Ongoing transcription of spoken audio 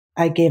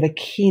I gave a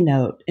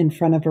keynote in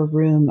front of a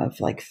room of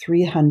like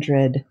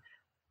 300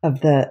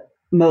 of the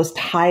most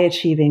high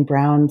achieving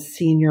brown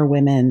senior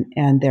women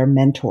and their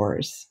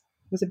mentors.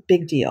 It was a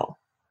big deal.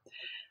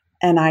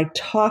 And I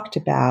talked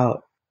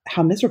about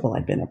how miserable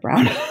I'd been at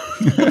Brown.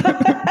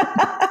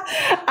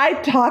 I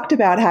talked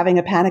about having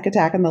a panic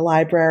attack in the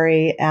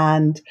library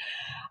and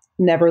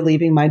never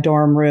leaving my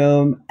dorm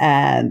room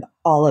and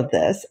all of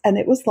this. And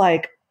it was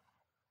like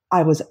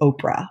I was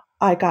Oprah.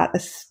 I got a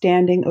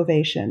standing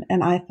ovation.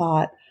 And I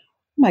thought, oh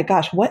my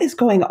gosh, what is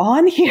going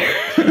on here?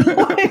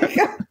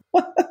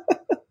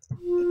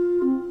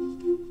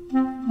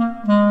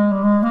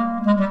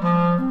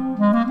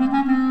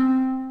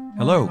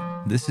 Hello,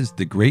 this is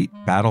the Great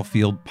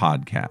Battlefield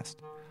Podcast.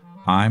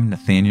 I'm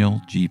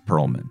Nathaniel G.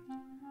 Perlman.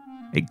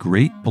 A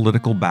great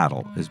political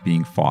battle is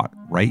being fought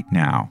right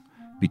now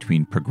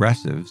between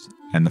progressives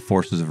and the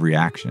forces of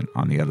reaction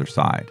on the other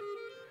side.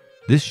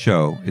 This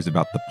show is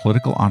about the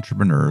political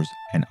entrepreneurs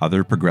and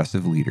other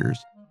progressive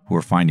leaders who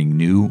are finding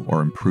new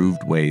or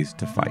improved ways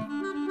to fight.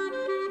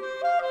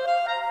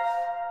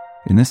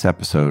 In this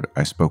episode,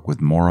 I spoke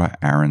with Morra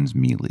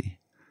Aarons-Mele.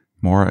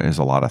 Morra is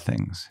a lot of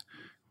things.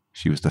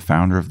 She was the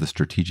founder of the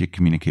strategic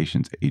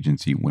communications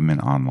agency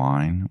Women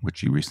Online, which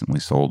she recently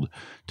sold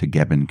to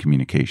Geben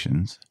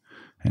Communications,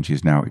 and she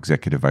is now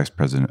executive vice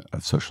president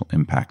of social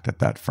impact at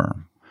that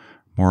firm.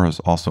 Morra is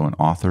also an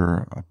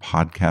author, a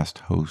podcast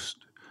host,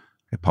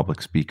 a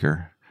public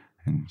speaker,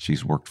 and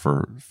she's worked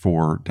for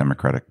 4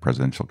 Democratic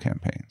presidential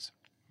campaigns.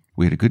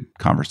 We had a good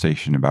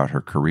conversation about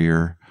her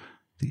career,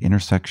 the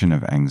intersection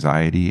of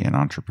anxiety and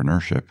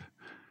entrepreneurship,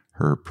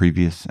 her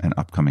previous and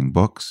upcoming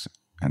books,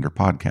 and her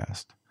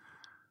podcast.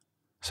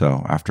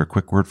 So, after a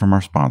quick word from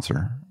our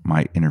sponsor,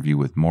 my interview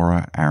with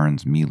Morra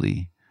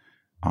Aarons-Mele,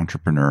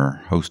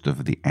 entrepreneur, host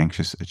of the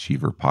Anxious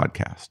Achiever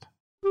podcast.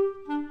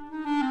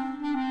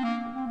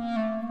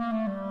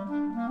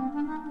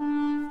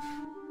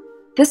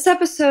 This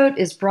episode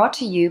is brought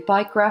to you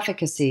by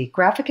Graphicacy.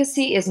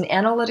 Graphicacy is an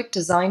analytic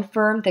design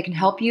firm that can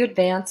help you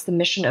advance the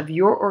mission of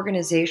your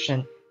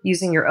organization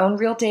using your own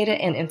real data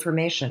and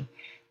information.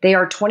 They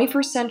are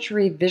 21st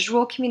century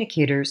visual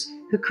communicators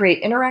who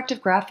create interactive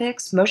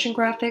graphics, motion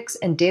graphics,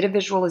 and data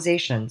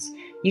visualizations.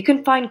 You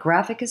can find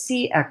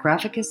Graphicacy at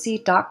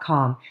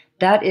graphicacy.com.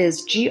 That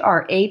is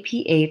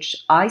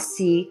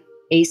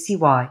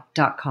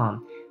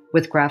GRAPHICACY.com.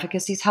 With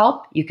Graphicacy's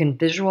help, you can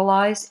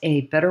visualize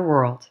a better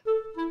world.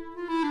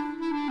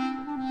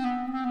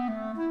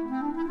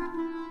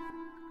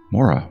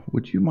 Morra,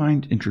 would you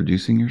mind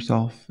introducing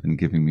yourself and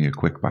giving me a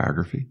quick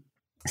biography?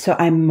 So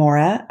I'm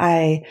Morra.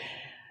 I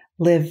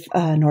live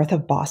north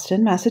of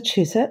Boston,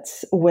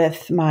 Massachusetts,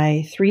 with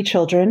my 3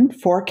 children,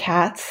 4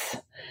 cats,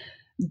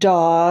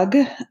 dog,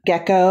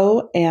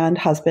 gecko, and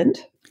husband.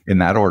 In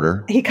that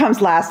order. He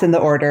comes last in the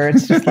order.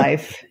 It's just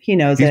life. He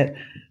knows it.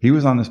 He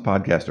was on this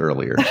podcast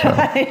earlier, so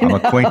I'm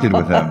acquainted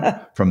with him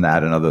from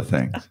that and other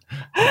things.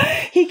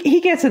 He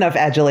gets enough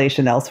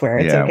adulation elsewhere.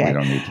 It's okay. We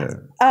don't need to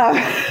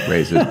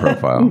raise his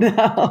profile.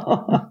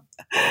 No.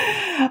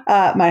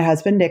 My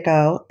husband,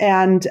 Nico,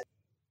 and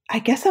I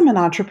guess I'm an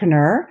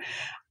entrepreneur.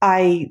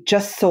 I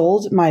just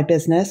sold my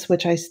business,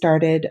 which I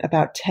started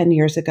about 10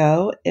 years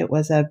ago. It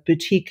was a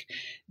boutique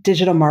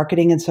digital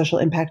marketing and social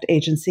impact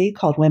agency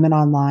called Women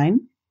Online.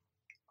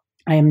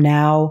 I am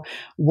now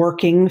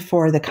working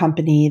for the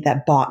company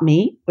that bought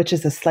me, which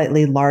is a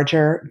slightly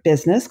larger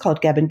business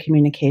called Geben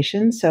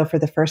Communications. So for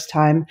the first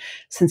time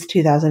since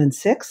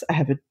 2006, I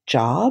have a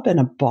job and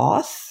a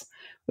boss,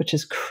 which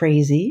is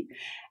crazy.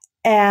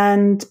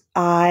 And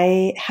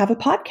I have a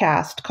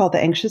podcast called The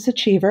Anxious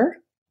Achiever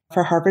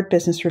for Harvard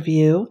Business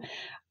Review.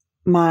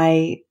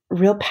 My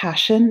real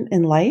passion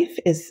in life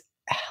is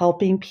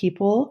helping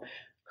people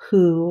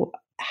who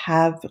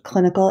have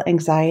clinical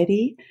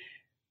anxiety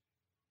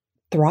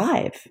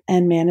thrive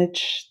and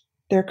manage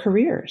their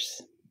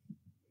careers.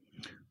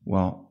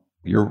 Well,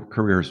 your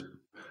career's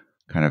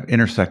kind of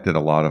intersected a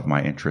lot of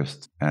my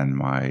interests and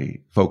my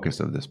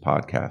focus of this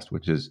podcast,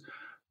 which is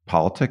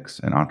politics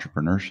and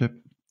entrepreneurship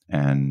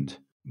and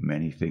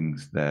many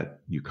things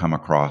that you come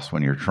across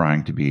when you're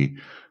trying to be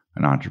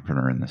an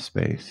entrepreneur in this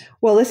space.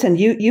 Well, listen,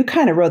 you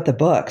kind of wrote the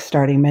book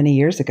starting many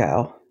years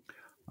ago.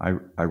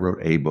 I wrote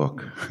a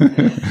book,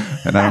 and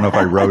I don't know if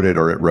I wrote it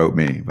or it wrote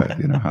me, but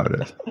you know how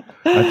it is.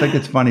 I think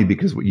it's funny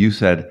because what you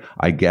said,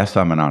 I guess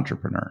I'm an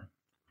entrepreneur.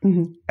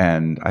 Mm-hmm.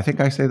 And I think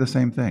I say the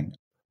same thing.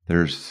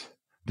 There's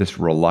this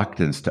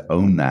reluctance to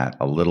own that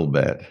a little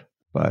bit,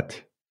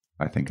 but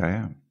I think I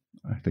am.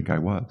 I think I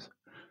was.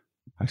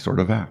 I sort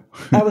of am.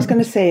 I was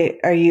going to say,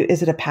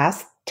 is it a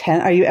past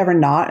tense? Are you ever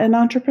not an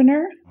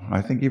entrepreneur?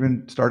 I think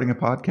even starting a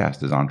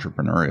podcast is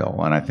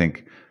entrepreneurial. And I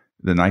think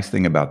the nice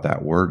thing about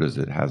that word is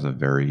it has a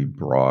very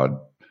broad,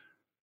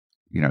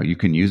 you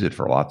can use it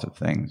for lots of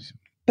things.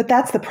 But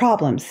that's the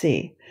problem.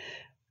 See,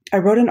 I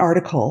wrote an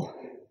article,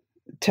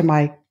 to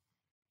my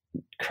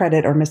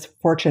credit or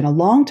misfortune, a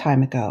long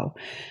time ago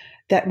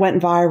that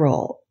went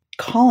viral,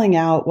 calling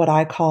out what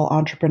I call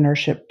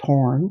entrepreneurship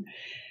porn.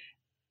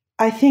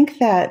 I think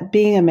that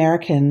being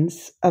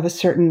Americans of a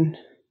certain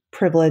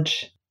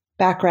privilege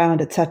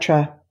background,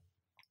 etc.,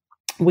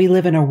 we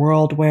live in a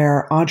world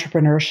where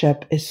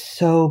entrepreneurship is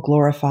so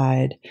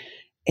glorified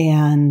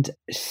and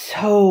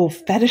so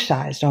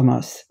fetishized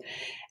almost.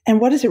 And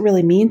what does it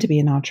really mean to be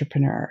an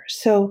entrepreneur?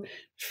 So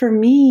for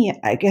me,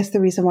 I guess the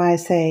reason why I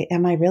say,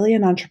 am I really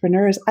an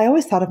entrepreneur, is I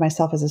always thought of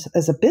myself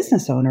as a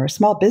business owner, a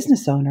small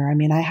business owner. I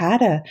mean, I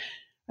had a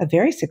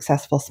very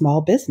successful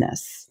small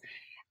business,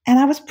 and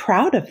I was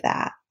proud of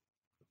that.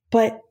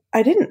 But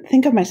I didn't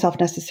think of myself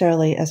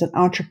necessarily as an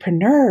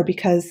entrepreneur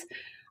because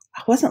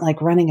I wasn't like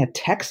running a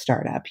tech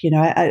startup.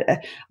 I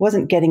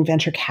wasn't getting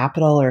venture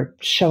capital or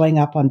showing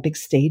up on big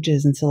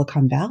stages in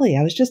Silicon Valley.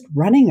 I was just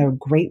running a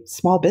great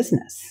small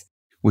business.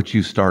 Which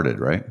you started,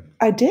 right?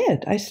 I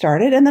did. I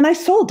started and then I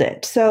sold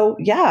it. So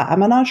yeah,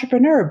 I'm an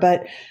entrepreneur,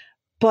 but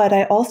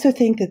I also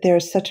think that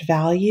there's such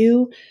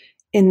value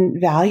in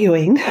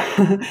valuing,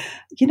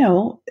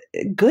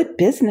 good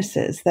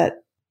businesses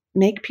that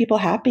make people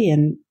happy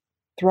and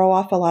throw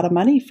off a lot of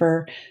money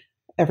for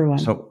everyone.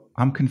 So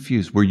I'm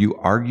confused. Were you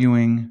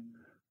arguing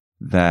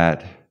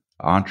that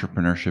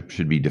entrepreneurship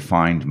should be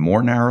defined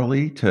more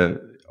narrowly to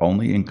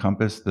only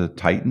encompass the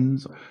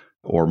titans,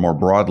 or more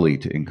broadly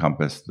to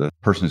encompass the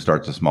person who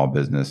starts a small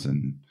business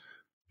and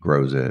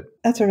grows it?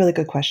 That's a really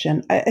good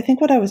question. I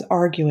think what I was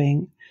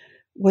arguing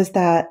was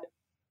that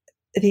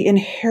the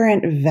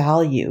inherent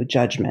value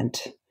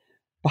judgment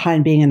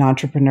behind being an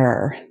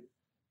entrepreneur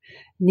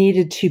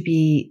needed to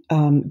be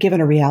given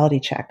a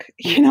reality check.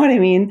 You know what I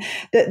mean?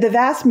 The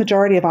vast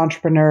majority of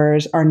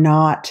entrepreneurs are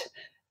not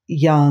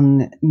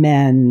young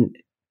men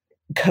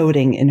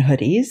coding in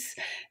hoodies.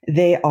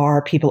 They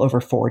are people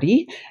over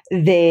 40.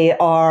 They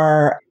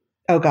are,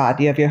 oh God,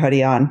 you have your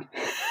hoodie on.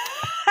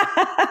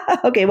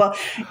 Okay, well.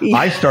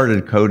 I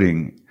started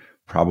coding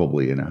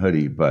probably in a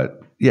hoodie, but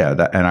yeah,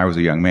 and I was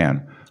a young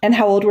man. And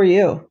how old were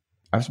you?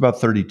 I was about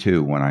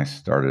 32 when I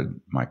started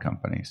my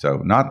company. So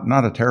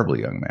not a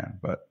terribly young man,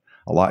 but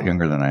a lot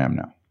younger than I am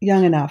now.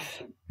 Young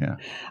enough. Yeah.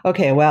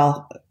 Okay.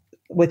 Well,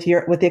 with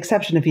the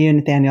exception of you,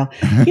 Nathaniel,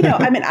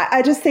 I mean,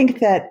 I just think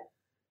that,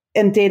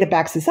 and data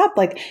backs this up.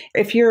 Like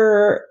if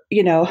you're,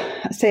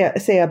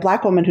 say a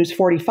Black woman who's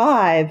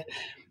 45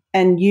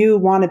 and you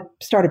want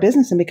to start a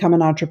business and become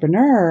an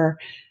entrepreneur,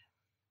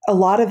 a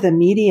lot of the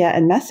media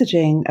and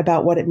messaging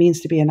about what it means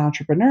to be an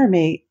entrepreneur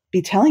may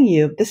be telling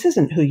you this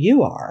isn't who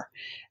you are.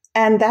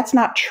 And that's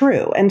not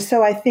true. And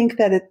so I think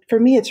that for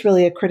me, it's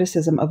really a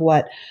criticism of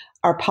what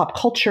our pop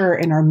culture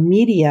and our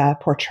media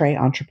portray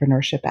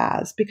entrepreneurship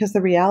as, because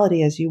the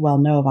reality, as you well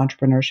know, of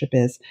entrepreneurship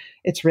is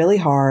it's really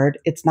hard.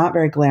 It's not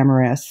very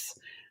glamorous.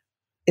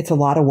 It's a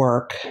lot of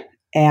work.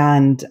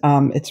 And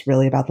it's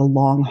really about the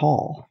long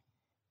haul.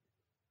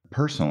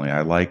 Personally,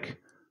 I like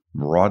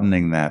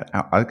broadening that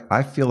out.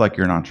 I feel like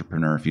you're an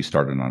entrepreneur if you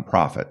start a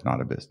nonprofit, not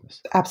a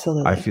business.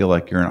 Absolutely. I feel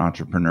like you're an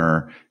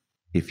entrepreneur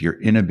if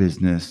you're in a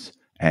business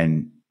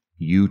and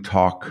you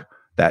talk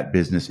that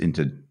business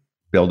into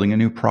building a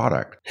new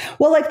product.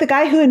 Well, like the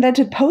guy who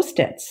invented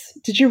Post-its.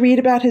 Did you read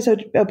about his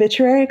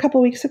obituary a couple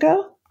of weeks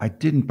ago? I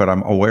didn't, but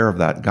I'm aware of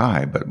that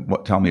guy.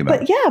 But tell me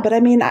about it. Yeah, but I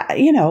mean,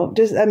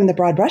 the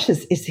broad brush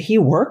is he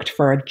worked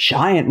for a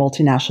giant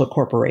multinational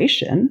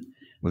corporation.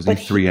 Was he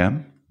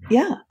 3M?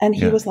 Yeah. And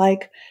he was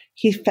like,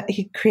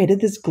 he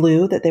created this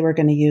glue that they were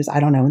going to use, I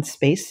don't know, in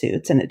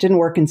spacesuits. And it didn't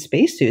work in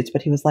spacesuits,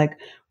 but he was like,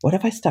 what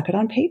if I stuck it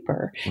on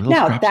paper?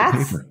 Now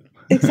that's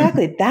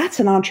exactly, that's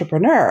an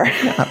entrepreneur.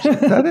 Yeah,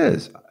 that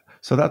is.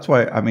 So that's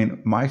why, I mean,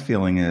 my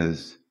feeling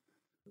is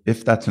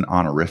if that's an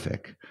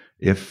honorific,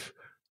 if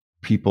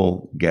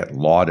people get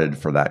lauded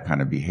for that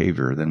kind of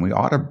behavior, then we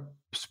ought to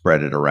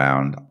spread it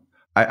around.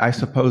 I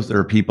suppose there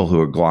are people who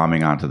are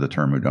glomming onto the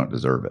term who don't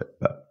deserve it,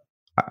 but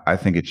I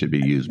think it should be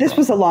used. This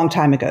was a long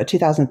time ago,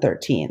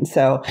 2013.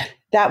 So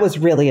that was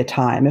really a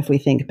time, if we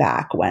think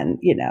back, when,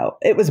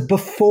 it was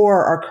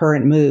before our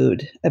current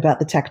mood about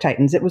the tech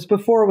titans. It was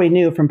before we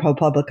knew from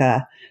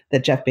ProPublica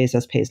that Jeff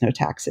Bezos pays no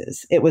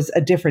taxes. It was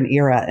a different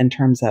era in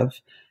terms of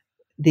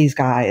these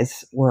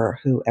guys were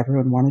who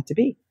everyone wanted to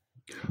be.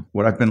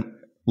 What I've been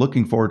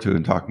looking forward to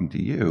in talking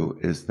to you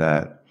is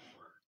that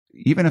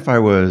even if I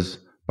was,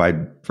 by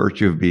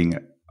virtue of being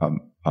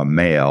a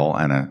male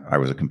and I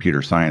was a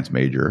computer science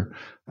major,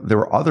 there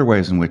were other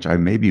ways in which I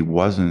maybe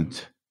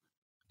wasn't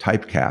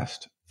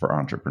typecast for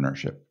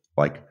entrepreneurship.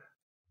 Like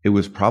it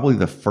was probably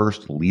the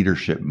first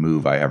leadership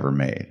move I ever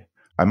made.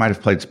 I might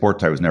have played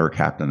sports. I was never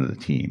captain of the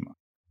team.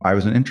 I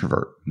was an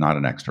introvert, not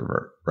an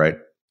extrovert, right?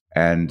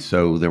 And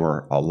so there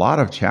were a lot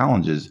of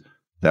challenges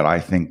that I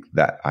think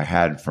that I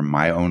had from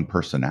my own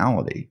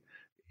personality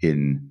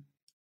in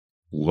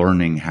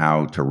learning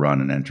how to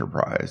run an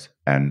enterprise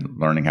and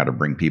learning how to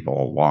bring people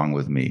along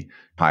with me,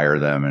 hire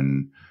them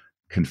and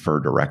confer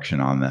direction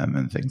on them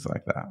and things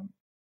like that.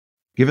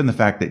 Given the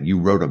fact that you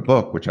wrote a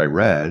book, which I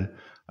read,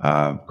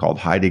 called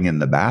Hiding in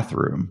the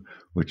Bathroom,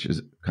 which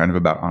is kind of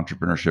about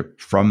entrepreneurship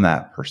from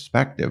that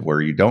perspective,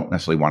 where you don't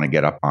necessarily want to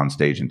get up on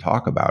stage and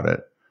talk about it,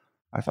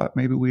 I thought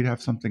maybe we'd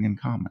have something in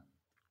common.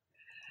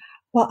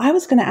 Well, I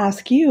was going to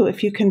ask you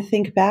if you can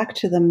think back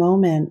to the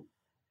moment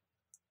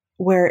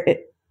where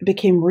it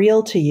became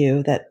real to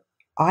you that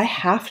I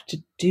have to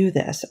do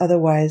this.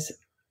 Otherwise,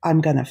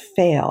 I'm going to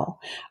fail.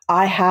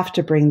 I have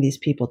to bring these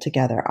people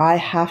together. I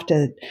have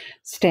to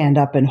stand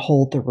up and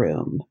hold the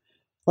room.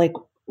 Like,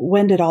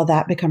 when did all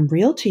that become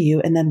real to you?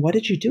 And then what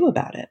did you do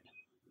about it?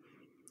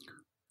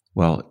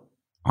 Well,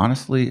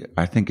 honestly,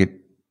 I think it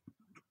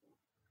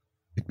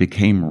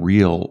became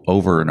real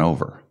over and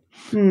over,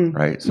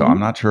 right? So I'm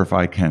not sure if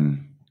I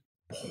can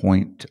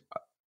point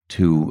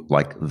to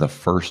like the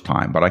first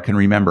time, but I can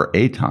remember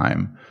a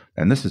time,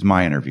 and this is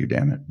my interview,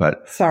 damn it.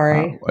 But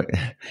sorry,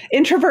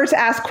 introverts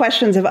ask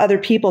questions of other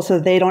people so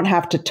they don't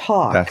have to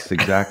talk. That's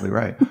exactly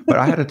right. But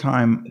I had a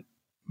time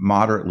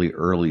moderately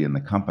early in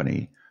the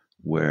company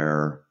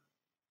where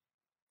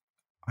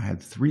I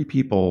had 3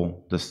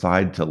 people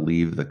decide to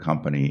leave the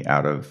company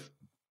out of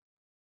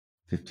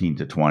 15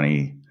 to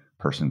 20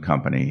 person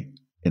company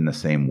in the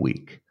same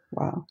week.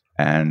 Wow.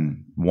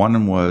 And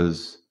one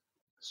was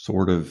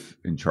sort of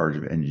in charge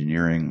of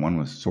engineering, one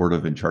was sort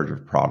of in charge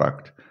of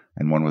product,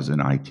 and one was in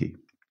IT.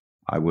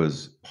 I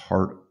was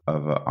part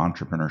of an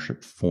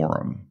entrepreneurship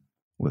forum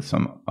with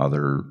some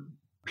other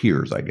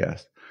peers, I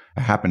guess.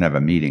 I happened to have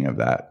a meeting of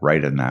that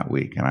right in that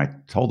week. And I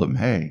told them,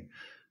 hey,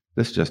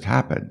 this just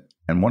happened.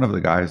 And one of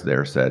the guys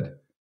there said,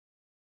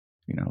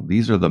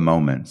 these are the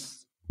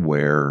moments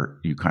where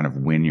you kind of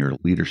win your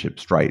leadership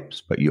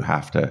stripes, but you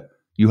have to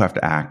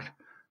act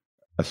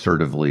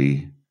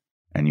assertively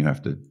and you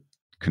have to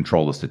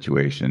control the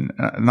situation.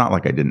 Not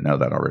like I didn't know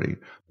that already.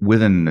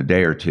 Within a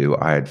day or two,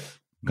 I had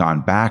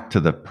gone back to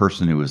the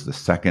person who was the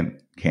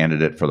second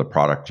candidate for the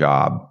product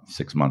job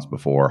 6 months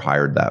before,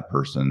 hired that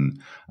person.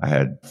 I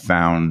had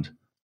found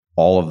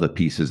all of the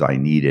pieces I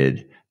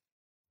needed,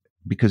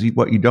 because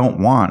what you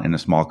don't want in a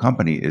small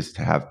company is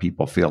to have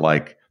people feel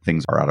like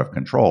things are out of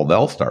control.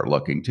 They'll start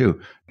looking too.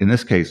 In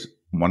this case,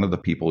 one of the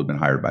people had been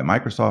hired by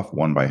Microsoft,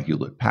 one by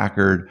Hewlett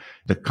Packard.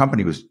 The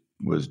company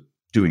was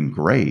doing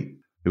great.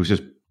 It was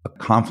just a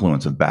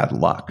confluence of bad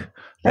luck.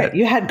 Right.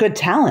 You had good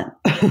talent.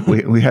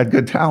 we had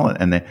good talent,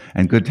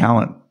 and good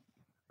talent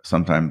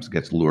sometimes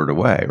gets lured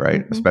away,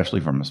 right? Mm-hmm. Especially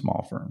from a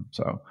small firm.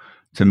 So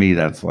to me,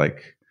 that's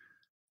like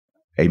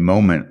a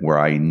moment where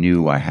I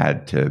knew I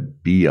had to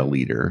be a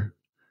leader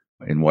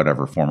in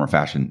whatever form or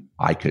fashion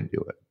I could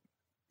do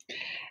it.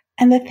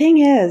 And the thing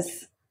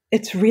is,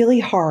 it's really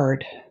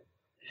hard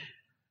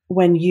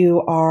when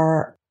you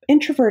are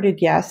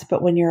introverted, yes,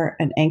 but when you're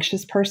an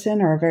anxious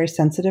person or a very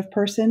sensitive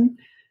person,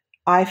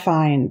 I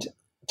find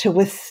to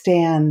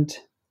withstand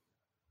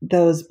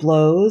those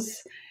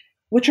blows,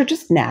 which are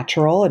just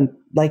natural and,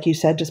 like you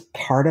said, just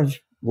part of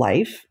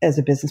life as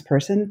a business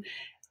person,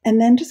 and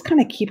then just kind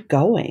of keep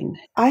going.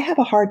 I have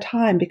a hard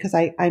time because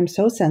I'm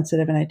so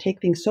sensitive and I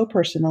take things so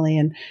personally,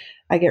 and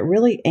I get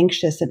really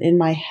anxious and in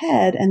my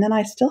head, and then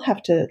I still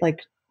have to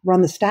like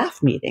run the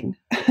staff meeting,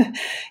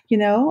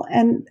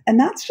 and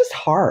that's just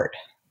hard.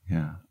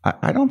 Yeah.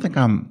 I don't think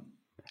I'm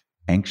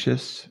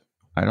anxious.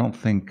 I don't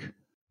think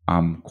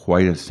I'm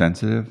quite as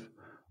sensitive.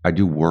 I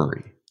do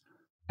worry.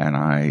 And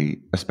I,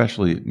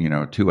 especially,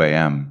 2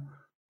 a.m.,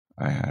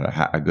 I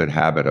had a good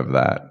habit of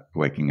that,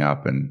 waking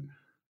up and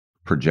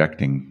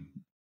projecting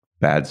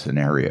bad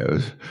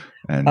scenarios.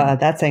 And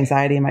that's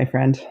anxiety, my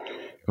friend.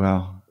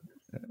 Well,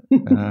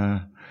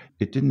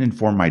 it didn't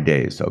inform my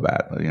days so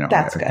bad.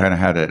 That's I good. kind of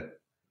had it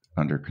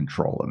under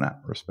control in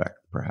that respect,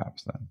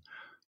 perhaps then.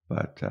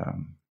 But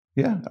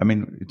yeah, I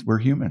mean, we're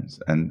humans,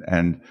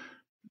 and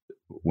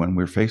when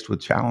we're faced with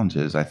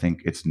challenges, I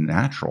think it's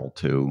natural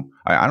to.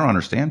 I don't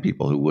understand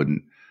people who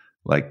wouldn't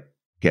like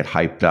get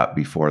hyped up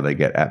before they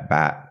get at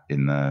bat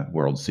in the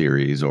World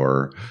Series,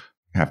 or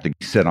have to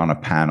sit on a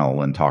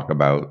panel and talk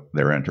about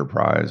their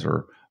enterprise.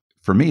 Or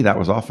for me, that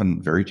was often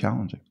very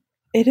challenging.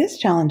 It is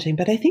challenging,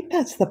 but I think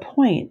that's the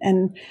point.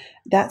 And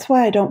that's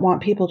why I don't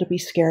want people to be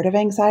scared of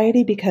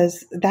anxiety,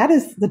 because that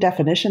is the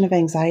definition of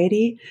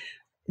anxiety.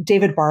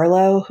 David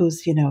Barlow,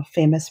 who's,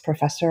 famous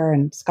professor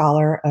and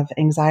scholar of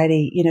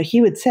anxiety,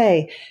 he would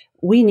say,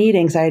 we need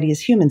anxiety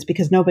as humans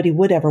because nobody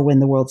would ever win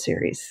the World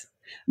Series.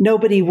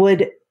 Nobody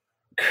would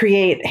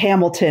create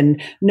Hamilton.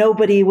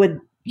 Nobody would,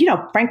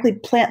 frankly,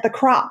 plant the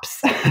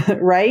crops,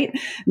 right?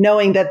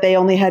 Knowing that they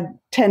only had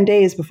 10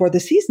 days before the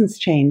seasons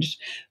changed.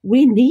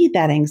 We need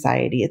that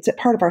anxiety. It's a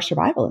part of our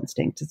survival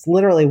instinct. It's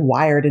literally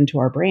wired into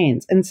our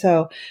brains. And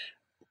so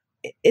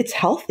it's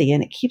healthy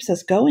and it keeps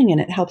us going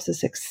and it helps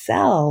us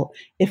excel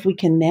if we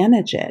can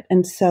manage it.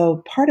 And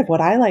so part of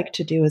what I like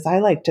to do is I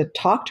like to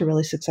talk to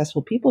really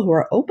successful people who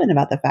are open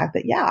about the fact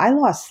that, yeah, I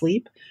lost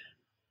sleep,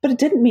 but it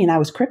didn't mean I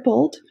was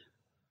crippled.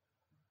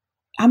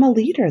 I'm a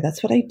leader.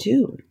 That's what I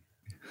do.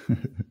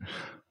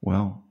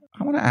 Well,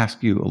 I want to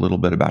ask you a little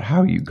bit about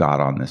how you got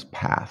on this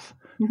path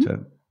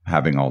to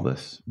having all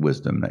this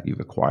wisdom that you've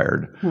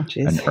acquired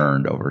and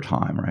earned over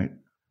time, right?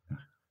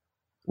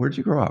 Where'd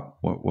you grow up?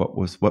 What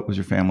was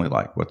your family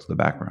like? What's the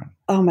background?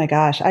 Oh my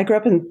gosh. I grew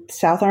up in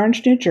South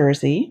Orange, New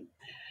Jersey,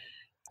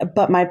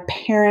 but my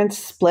parents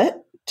split,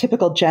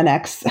 typical Gen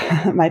X.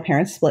 My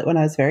parents split when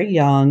I was very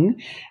young,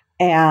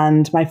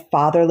 and my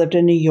father lived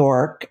in New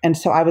York. And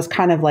so I was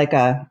kind of like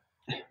a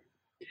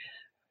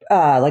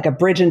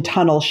bridge and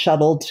tunnel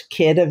shuttled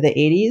kid of the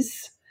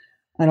 80s.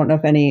 I don't know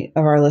if any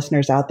of our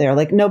listeners out there,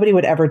 like nobody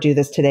would ever do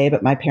this today,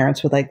 but my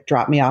parents would like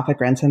drop me off at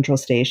Grand Central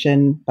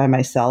Station by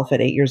myself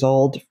at 8 years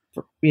old.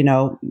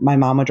 My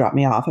mom would drop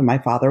me off and my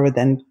father would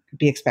then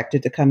be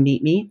expected to come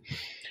meet me.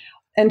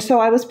 And so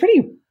I was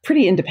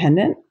pretty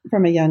independent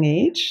from a young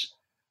age,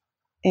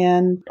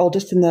 and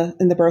oldest in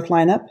the birth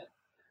lineup,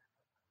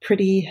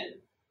 pretty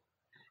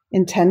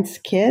intense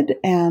kid.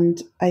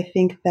 And I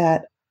think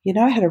that,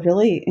 I had a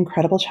really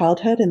incredible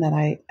childhood and that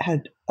I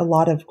had a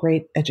lot of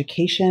great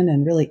education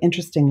and really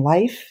interesting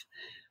life,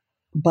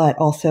 but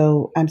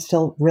also I'm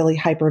still really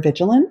hyper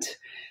vigilant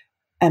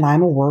and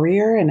I'm a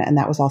worrier. And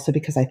that was also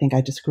because I think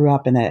I just grew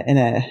up in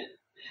a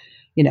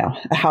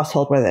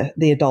household where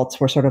the adults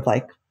were sort of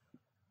like,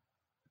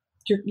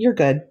 you're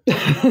good,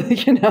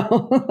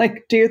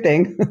 like do your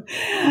thing.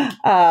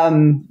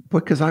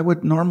 Because I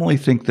would normally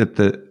think that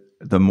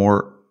the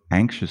more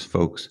anxious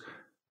folks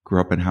grew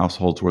up in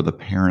households where the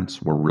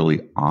parents were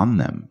really on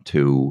them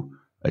to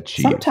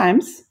achieve.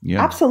 Sometimes.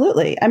 Yeah.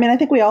 Absolutely. I mean, I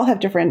think we all have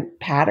different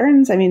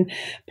patterns. I mean,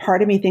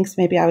 part of me thinks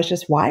maybe I was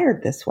just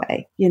wired this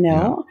way,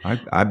 Yeah,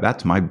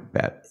 that's my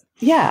bet.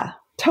 Yeah,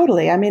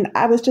 totally. I mean,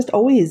 I was just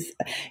always,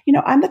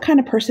 I'm the kind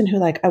of person who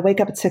like, I wake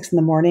up at 6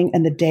 a.m.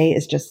 and the day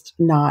is just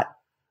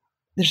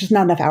there's just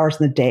not enough hours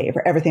in the day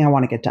for everything I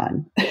want to get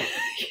done.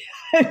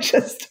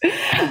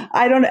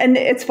 And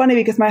it's funny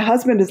because my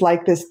husband is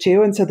like this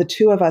too. And so the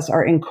two of us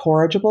are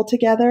incorrigible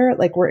together.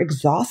 Like we're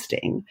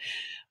exhausting.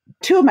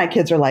 Two of my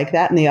kids are like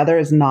that and the other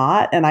is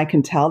not. And I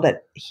can tell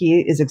that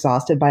he is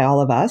exhausted by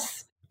all of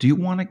us. Do you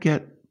want to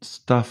get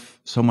stuff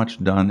so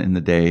much done in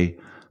the day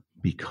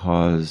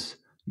because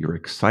you're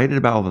excited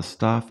about all the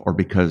stuff or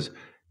because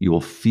you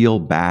will feel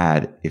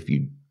bad if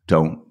you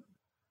don't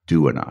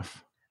do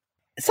enough?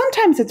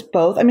 Sometimes it's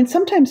both. I mean,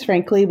 sometimes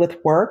frankly with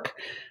work,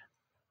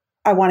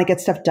 I want to get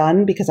stuff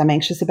done because I'm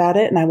anxious about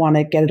it and I want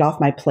to get it off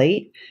my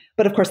plate.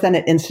 But of course, then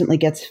it instantly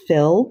gets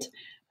filled.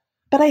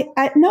 But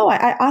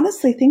I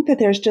honestly think that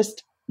there's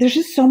just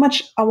so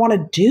much I want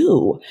to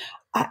do.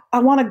 I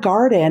want to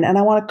garden and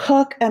I want to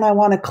cook and I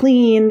want to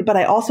clean, but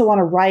I also want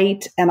to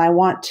write and I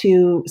want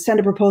to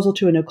send a proposal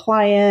to a new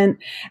client.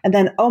 And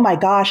then, oh my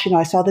gosh,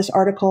 I saw this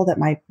article that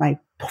my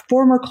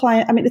former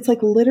client, I mean, it's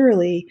like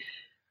literally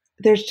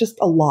there's just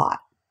a lot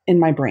in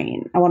my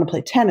brain. I want to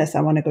play tennis.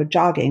 I want to go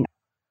jogging.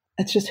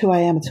 It's just who I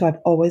am. It's who I've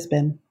always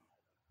been.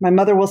 My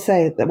mother will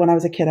say that when I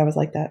was a kid, I was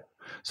like that.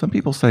 Some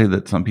people say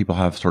that some people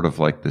have sort of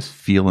like this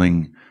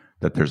feeling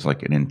that there's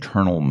like an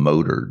internal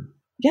motor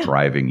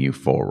driving you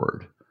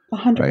forward.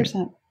 100%.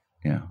 Right?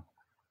 Yeah.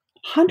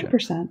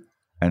 100%.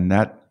 And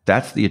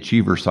that's the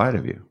achiever side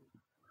of you.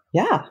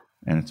 Yeah.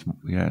 And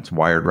it's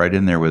wired right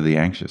in there with the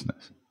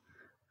anxiousness.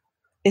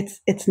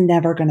 It's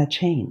never going to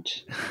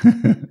change.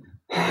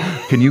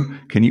 Can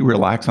you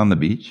relax on the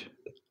beach?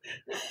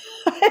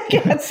 I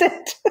can't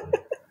sit.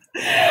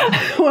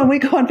 When we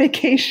go on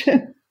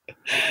vacation,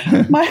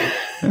 my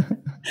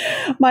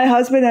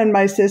husband and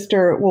my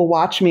sister will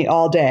watch me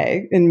all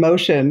day in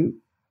motion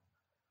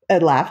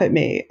and laugh at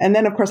me. And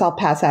then, of course, I'll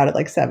pass out at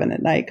like 7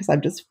 at night because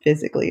I'm just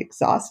physically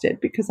exhausted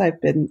because I've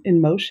been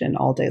in motion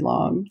all day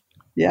long.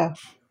 Yeah.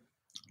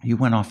 You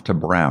went off to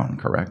Brown,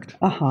 correct?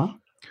 Uh-huh.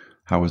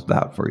 How was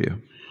that for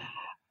you?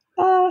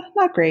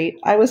 Not great.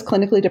 I was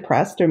clinically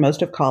depressed through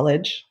most of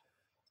college.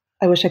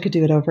 I wish I could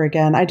do it over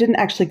again. I didn't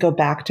actually go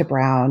back to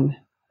Brown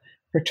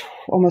for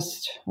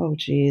almost,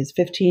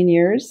 15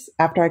 years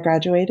after I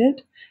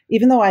graduated.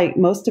 Even though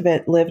most of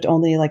it lived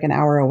only like an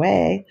hour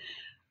away,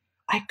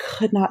 I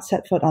could not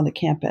set foot on the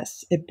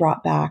campus. It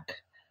brought back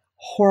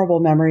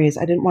horrible memories.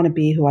 I didn't want to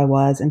be who I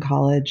was in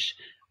college.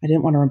 I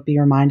didn't want to be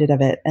reminded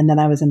of it. And then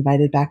I was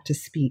invited back to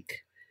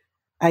speak.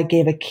 I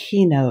gave a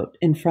keynote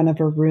in front of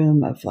a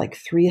room of like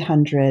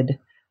 300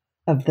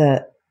 of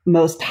the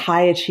most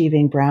high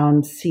achieving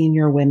Brown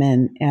senior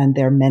women and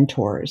their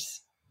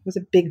mentors. It was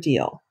a big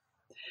deal.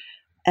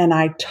 And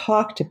I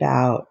talked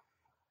about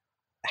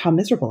how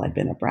miserable I'd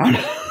been at Brown.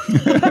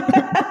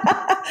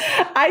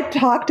 I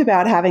talked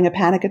about having a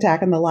panic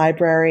attack in the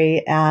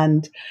library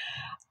and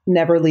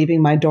never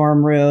leaving my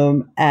dorm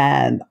room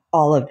and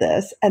all of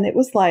this. And it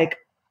was like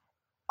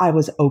I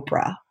was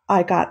Oprah.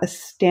 I got a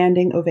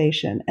standing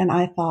ovation. And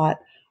I thought,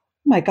 oh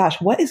my gosh,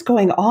 what is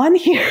going on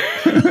here?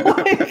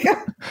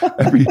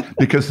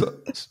 Because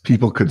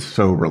people could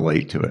so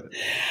relate to it.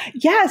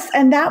 Yes.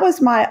 And that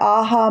was my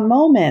aha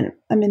moment.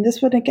 I mean, I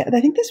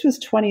think this was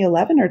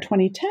 2011 or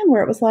 2010,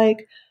 where it was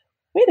like,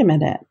 wait a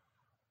minute.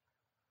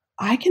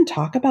 I can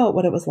talk about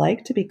what it was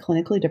like to be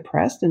clinically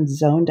depressed and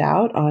zoned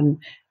out on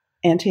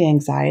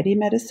anti-anxiety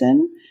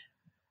medicine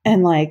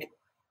and like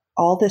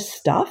all this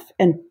stuff.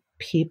 And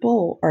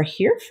people are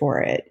here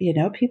for it.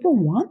 People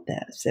want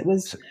this. It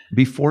was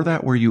before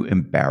that. Were you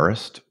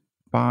embarrassed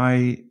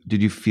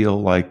did you feel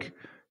like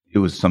it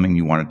was something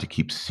you wanted to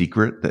keep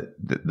secret, that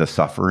the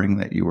suffering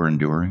that you were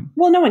enduring?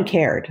 Well, no one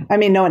cared. I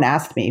mean, no one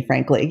asked me,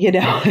 frankly,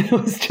 it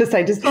was just,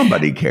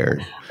 somebody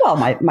cared. Well,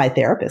 my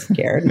therapist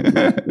cared,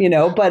 but,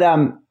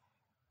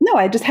 no,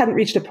 I just hadn't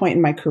reached a point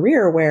in my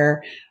career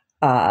where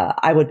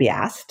I would be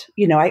asked.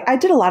 I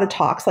did a lot of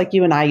talks like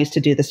you and I used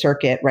to do the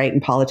circuit, right, in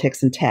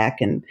politics and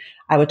tech. And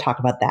I would talk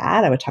about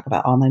that. I would talk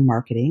about online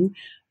marketing,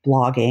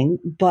 blogging,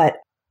 but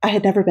I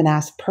had never been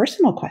asked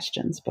personal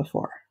questions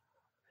before.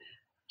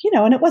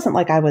 And it wasn't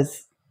like I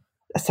was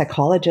a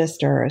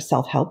psychologist or a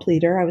self-help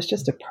leader. I was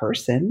just a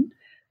person,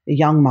 a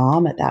young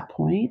mom at that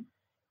point.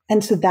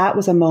 And so that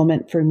was a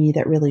moment for me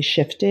that really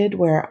shifted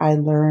where I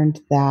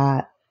learned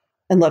that,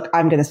 and look,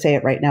 I'm going to say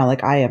it right now.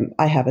 Like I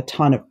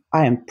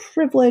am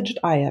privileged.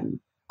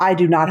 I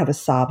do not have a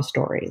sob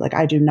story. Like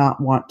I do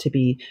not want to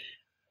be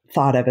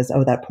thought of as,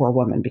 oh, that poor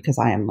woman, because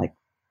I am like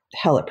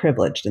hella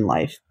privileged in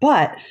life.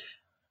 But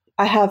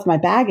I have my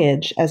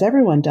baggage, as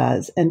everyone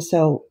does. And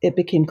so it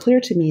became clear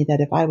to me that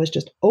if I was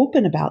just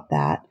open about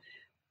that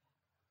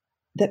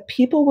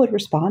people would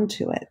respond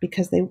to it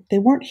because they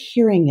weren't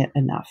hearing it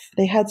enough.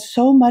 They had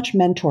so much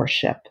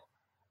mentorship,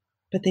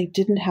 but they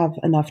didn't have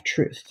enough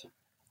truth.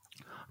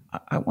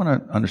 I want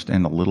to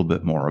understand a little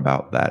bit more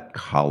about that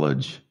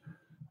college,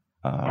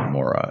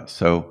 Morra.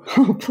 So,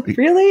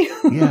 really?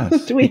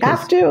 Yes. Do we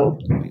have to?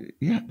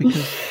 Yeah,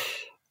 because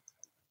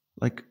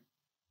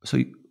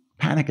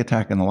panic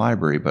attack in the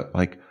library, but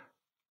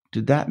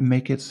did that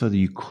make it so that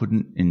you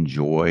couldn't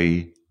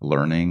enjoy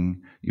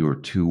learning? You were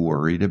too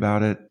worried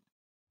about it?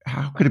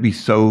 How could it be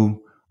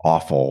so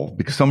awful?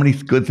 Because so many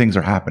good things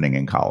are happening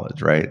in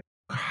college, right?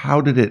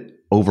 How did it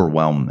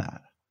overwhelm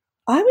that?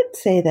 I would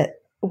say that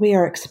we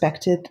are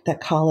expected that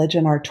college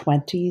in our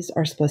 20s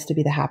are supposed to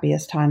be the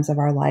happiest times of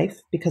our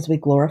life because we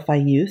glorify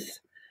youth.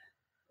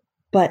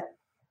 But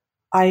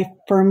I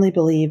firmly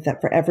believe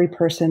that for every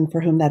person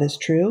for whom that is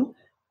true,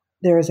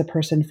 there is a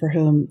person for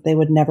whom they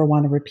would never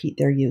want to repeat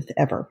their youth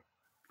ever.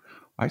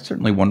 I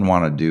certainly wouldn't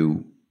want to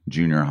do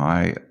junior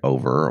high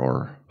over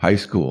or high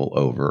school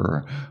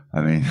over.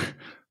 I mean,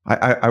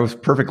 I was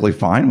perfectly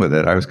fine with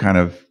it. I was kind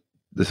of,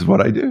 this is what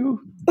I do.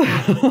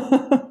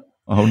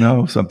 Oh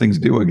no, something's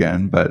due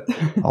again, but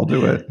I'll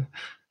do it.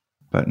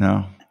 But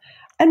no.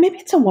 And maybe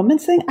it's a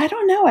woman's thing. I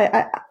don't know.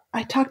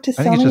 I talked to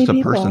so many people. I think it's just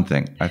a person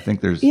thing. I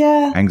think there's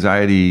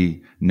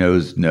anxiety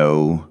knows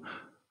no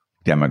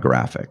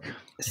demographic.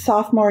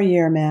 Sophomore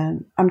year,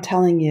 man, I'm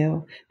telling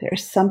you,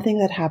 there's something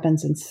that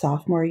happens in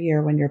sophomore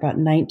year when you're about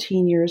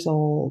 19 years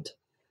old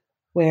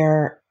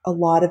where a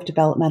lot of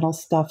developmental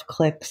stuff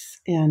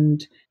clicks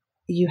and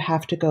you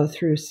have to go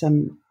through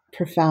some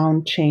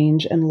profound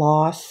change and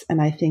loss.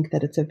 And I think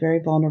that it's a very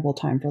vulnerable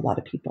time for a lot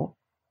of people.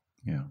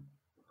 Yeah.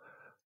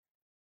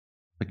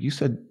 Like you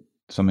said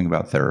something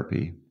about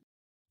therapy.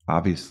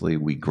 Obviously,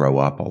 we grow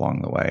up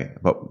along the way.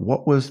 But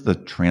what was the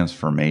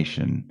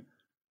transformation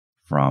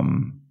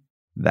from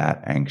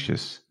that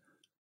anxious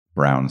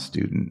Brown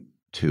student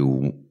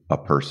to a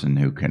person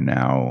who can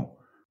now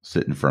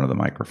sit in front of the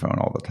microphone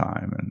all the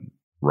time and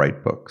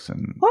write books?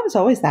 And I was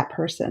always that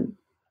person.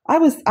 I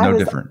was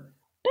different.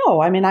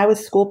 No, I mean, I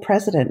was school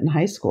president in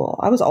high school.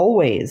 I was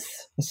always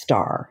a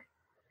star.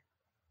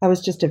 I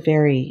was just a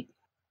very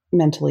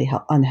mentally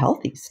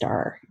unhealthy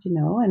star,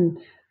 and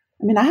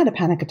I mean, I had a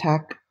panic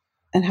attack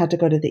and had to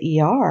go to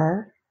the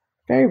ER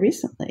very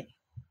recently.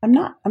 I'm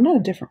not a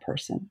different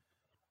person.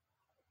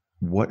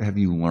 What have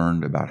you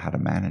learned about how to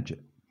manage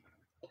it?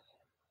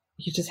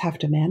 You just have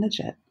to manage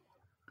it.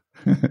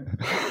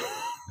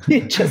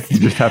 You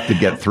just have to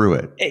get through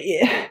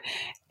it.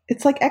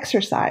 It's like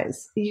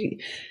exercise.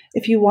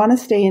 If you want to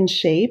stay in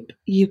shape,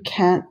 you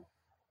can't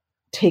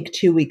take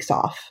 2 weeks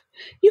off.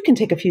 You can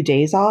take a few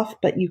days off,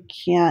 but you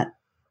can't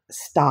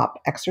stop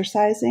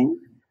exercising.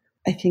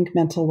 I think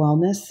mental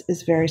wellness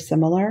is very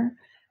similar.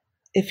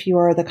 If you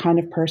are the kind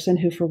of person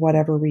who, for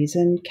whatever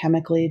reason,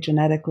 chemically,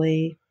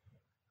 genetically,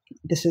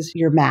 this is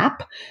your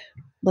map,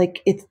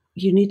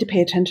 you need to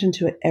pay attention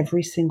to it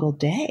every single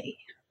day.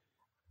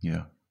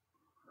 Yeah.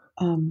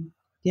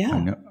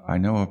 Yeah. I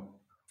know a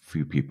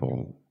few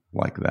people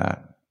like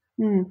that.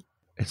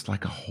 It's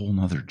like a whole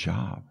nother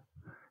job.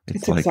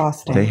 It's like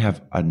exhausting. They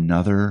have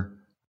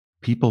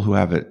people who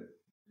have it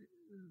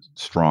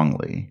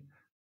strongly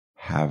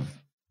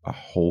have a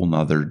whole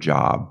nother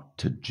job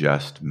to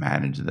just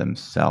manage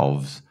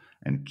themselves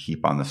and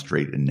keep on the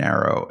straight and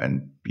narrow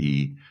and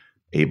be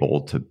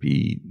able to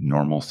be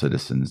normal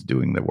citizens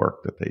doing the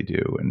work that they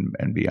do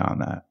and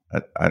beyond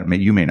that. I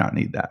mean, you may not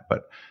need that,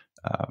 but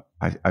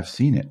I've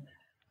seen it.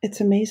 It's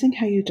amazing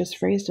how you just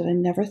phrased it. I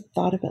never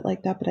thought of it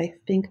like that, but I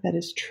think that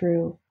is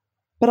true.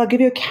 But I'll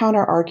give you a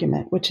counter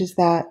argument, which is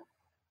that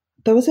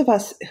those of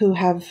us who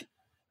have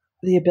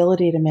the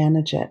ability to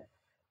manage it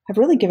have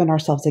really given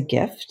ourselves a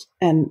gift,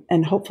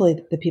 and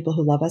hopefully the people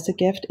who love us a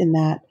gift, in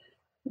that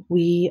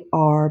we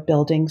are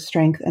building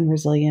strength and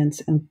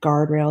resilience and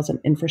guardrails and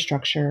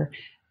infrastructure,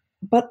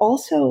 but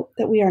also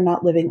that we are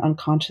not living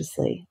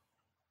unconsciously.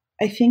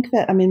 I think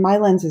that, my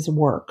lens is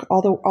work.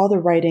 All the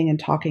writing and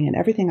talking and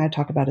everything I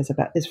talk about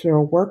is through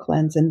a work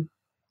lens. And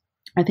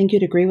I think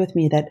you'd agree with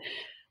me that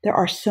there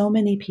are so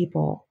many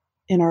people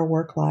in our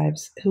work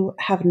lives who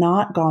have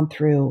not gone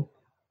through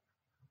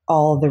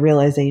all the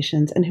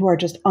realizations and who are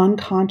just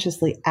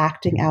unconsciously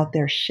acting out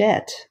their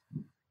shit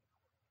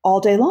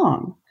all day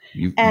long.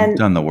 You've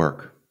done the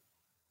work.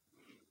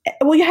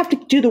 Well, you have to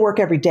do the work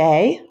every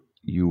day.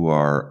 You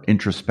are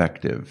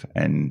introspective,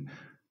 and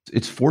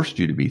it's forced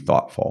you to be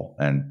thoughtful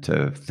and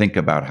to think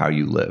about how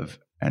you live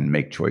and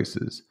make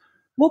choices.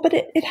 Well, but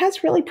it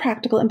has really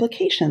practical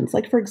implications.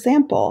 Like, for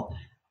example,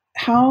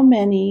 how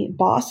many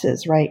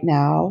bosses right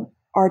now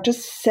are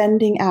just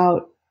sending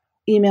out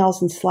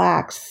emails and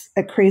Slacks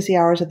at crazy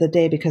hours of the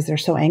day because they're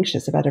so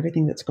anxious about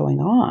everything that's going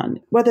on,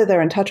 whether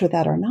they're in touch with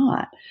that or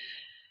not.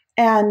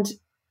 And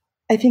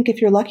I think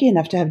if you're lucky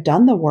enough to have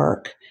done the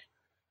work,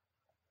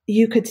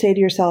 you could say to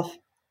yourself,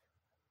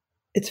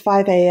 it's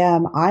 5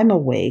 a.m. I'm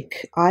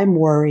awake. I'm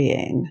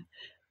worrying.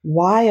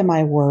 Why am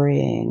I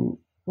worrying?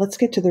 Let's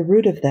get to the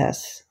root of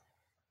this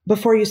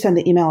before you send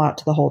the email out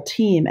to the whole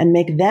team and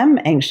make them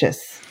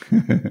anxious.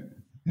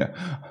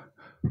 Yeah.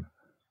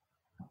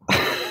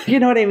 You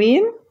know what I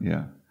mean?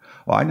 Yeah.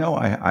 Well, I know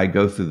I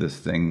go through this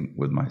thing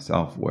with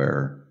myself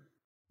where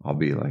I'll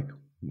be like,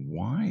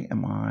 why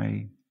am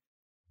I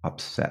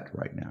upset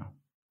right now?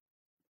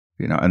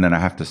 And then I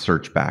have to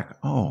search back.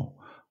 Oh,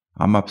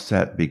 I'm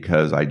upset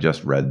because I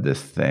just read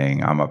this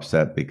thing. I'm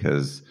upset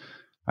because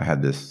I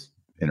had this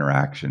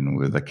interaction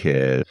with a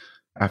kid.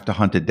 I have to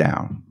hunt it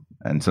down.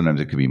 And sometimes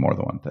it could be more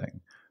than one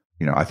thing.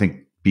 I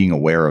think being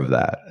aware of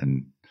that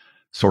and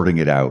sorting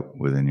it out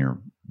within your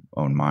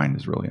own mind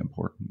is really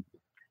important.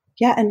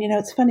 Yeah. And,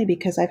 it's funny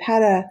because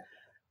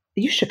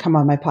you should come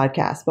on my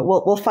podcast, but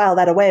we'll file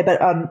that away.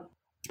 But I've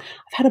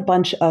had a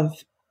bunch of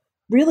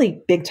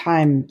really big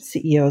time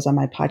CEOs on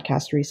my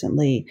podcast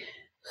recently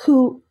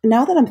who,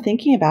 now that I'm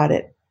thinking about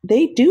it,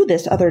 they do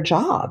this other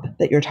job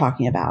that you're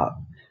talking about.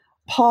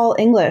 Paul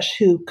English,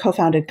 who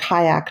co-founded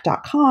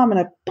kayak.com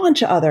and a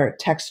bunch of other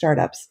tech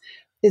startups,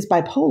 is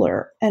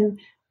bipolar. And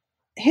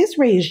his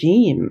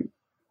regime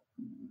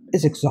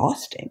is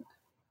exhausting.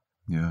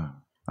 Yeah,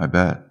 I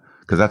bet.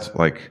 Because that's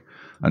like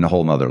on a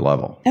whole nother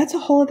level. That's a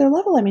whole other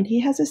level. I mean, he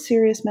has a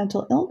serious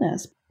mental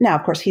illness. Now,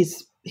 of course,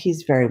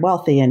 he's very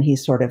wealthy and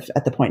he's sort of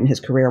at the point in his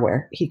career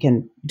where he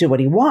can do what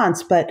he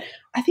wants. But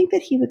I think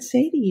that he would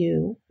say to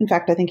you, in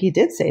fact, I think he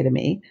did say to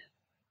me,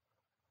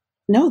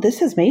 no, this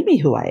has made me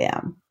who I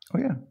am. Oh,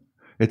 yeah.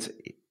 It's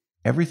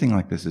everything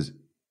like this is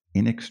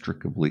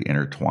inextricably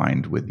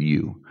intertwined with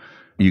you.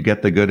 You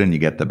get the good and you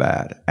get the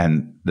bad.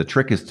 And the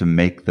trick is to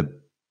make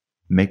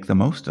the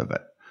most of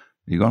it.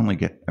 You only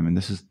get,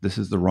 this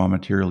is the raw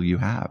material you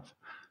have.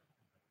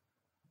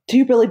 Do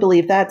you really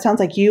believe that? It sounds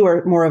like you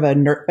are more of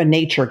a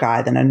nature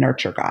guy than a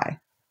nurture guy.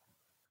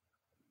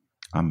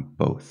 I'm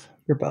both.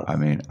 You're both.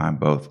 I'm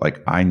both.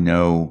 Like, I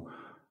know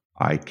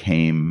I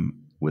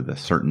came with a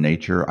certain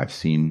nature. I've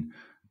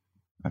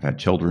had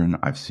children.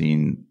 I've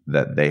seen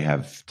that they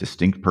have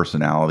distinct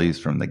personalities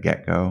from the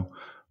get-go,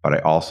 but I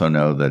also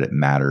know that it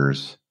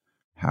matters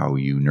how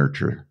you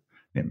nurture.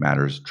 It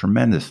matters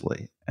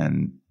tremendously.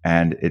 And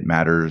it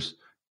matters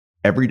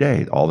every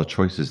day, all the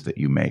choices that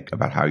you make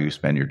about how you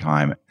spend your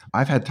time.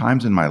 I've had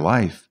times in my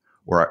life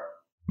where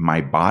my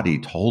body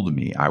told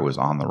me I was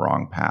on the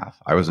wrong path.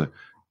 I was a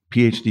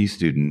PhD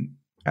student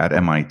at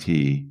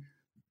MIT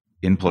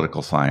in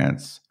political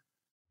science,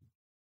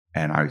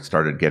 and I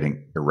started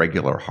getting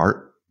irregular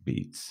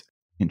heartbeats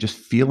and just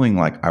feeling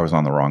like I was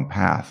on the wrong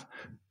path.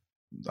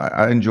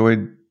 I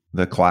enjoyed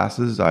the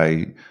classes.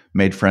 I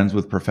made friends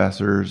with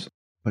professors,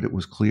 but it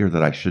was clear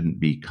that I shouldn't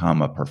become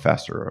a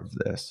professor of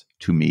this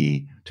to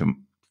me, to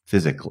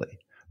physically,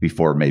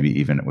 before maybe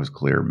even it was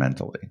clear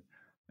mentally.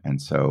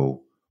 And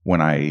so when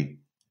I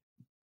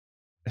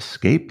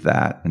escaped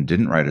that and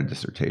didn't write a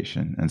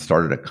dissertation and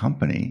started a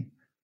company,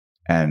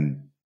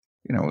 and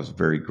it was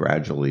very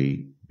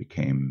gradually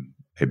became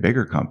a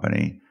bigger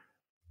company,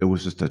 it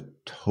was just a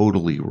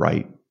totally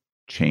right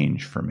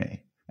change for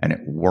me. And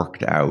it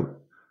worked out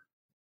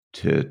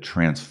to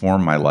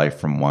transform my life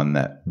from one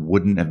that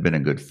wouldn't have been a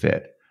good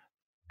fit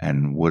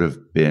and would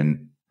have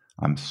been,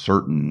 I'm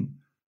certain,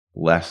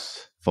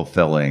 less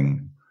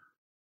fulfilling,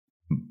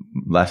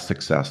 less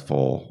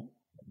successful,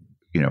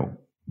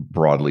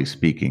 broadly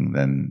speaking,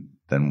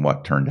 than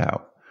what turned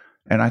out.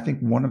 And I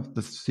think one of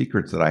the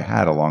secrets that I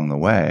had along the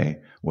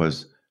way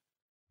was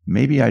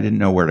maybe I didn't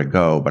know where to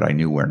go, but I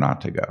knew where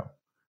not to go.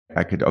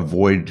 I could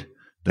avoid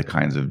the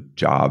kinds of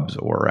jobs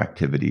or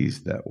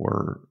activities that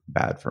were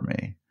bad for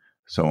me.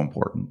 So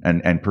important.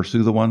 And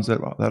pursue the ones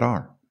that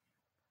are.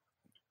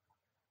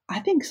 I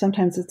think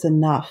sometimes it's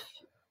enough.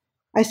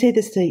 I say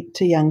this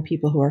to young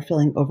people who are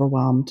feeling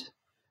overwhelmed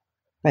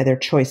by their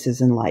choices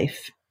in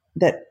life,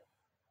 that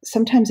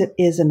sometimes it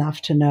is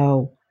enough to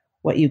know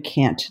what you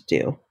can't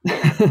do.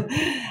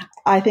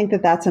 I think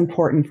that that's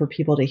important for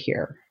people to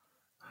hear.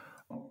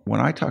 When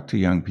I talk to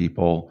young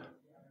people,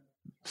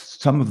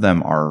 some of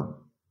them are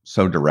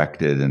so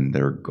directed and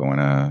they're going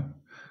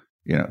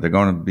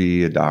to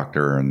be a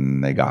doctor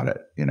and they got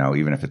it,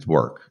 even if it's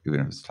work,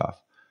 even if it's tough.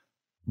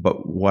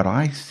 But what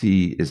I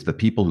see is the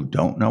people who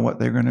don't know what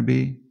they're going to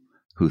be,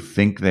 who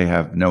think they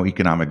have no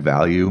economic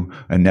value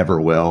and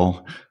never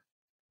will,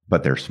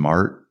 but they're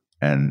smart.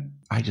 And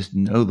I just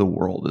know the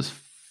world is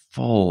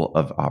full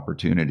of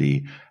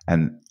opportunity.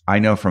 And I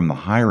know from the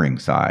hiring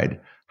side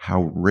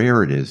how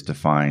rare it is to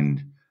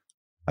find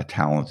a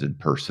talented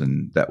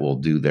person that will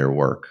do their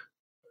work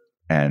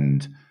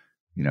and,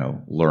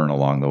 learn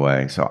along the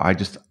way. So I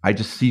just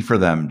see for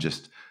them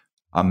just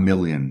a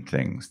million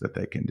things that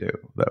they can do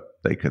that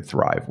they could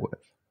thrive with.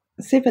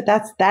 See, but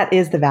that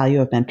is the value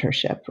of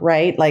mentorship,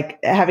 right? Like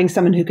having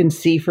someone who can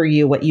see for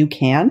you what you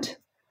can't.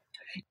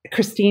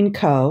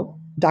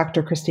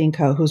 Dr. Christine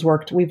Coe,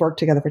 we've worked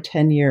together for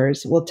 10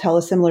 years, will tell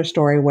a similar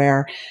story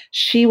where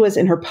she was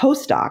in her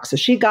postdoc. So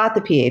she got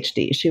the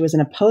PhD. She was in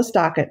a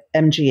postdoc at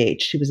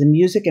MGH. She was a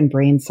music and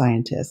brain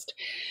scientist.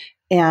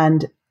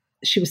 And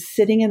she was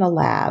sitting in a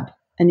lab,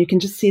 and you can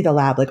just see the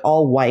lab, like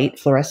all white,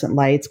 fluorescent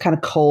lights, kind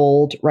of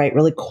cold, right?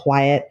 Really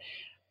quiet.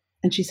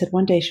 And she said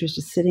one day she was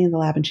just sitting in the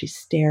lab and she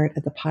stared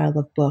at the pile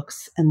of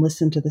books and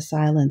listened to the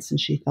silence. And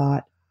she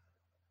thought,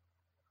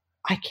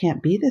 I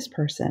can't be this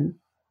person.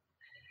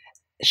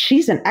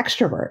 She's an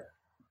extrovert.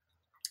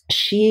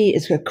 She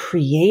is a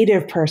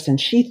creative person.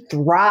 She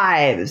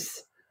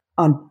thrives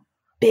on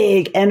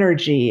big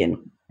energy, and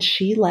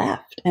she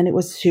left. And it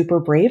was super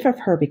brave of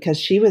her because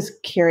she was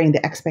carrying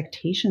the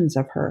expectations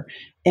of her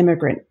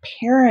immigrant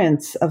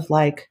parents of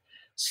like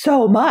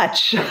so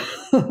much.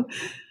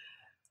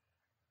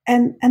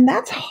 And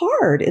that's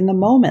hard in the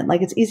moment.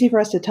 Like it's easy for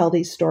us to tell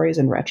these stories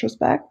in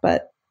retrospect,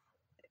 but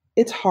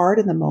it's hard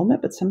in the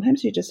moment. But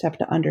sometimes you just have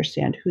to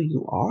understand who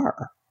you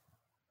are.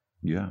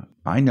 Yeah.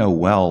 I know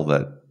well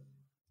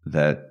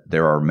that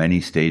there are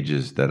many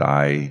stages that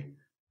I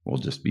will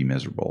just be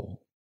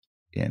miserable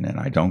in, and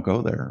I don't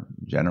go there.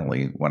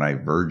 Generally, when I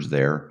verge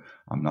there,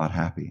 I'm not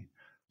happy.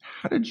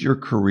 How did your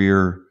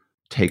career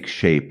take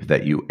shape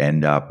that you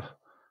end up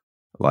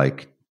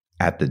like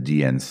at the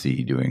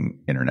DNC doing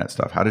internet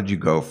stuff? How did you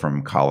go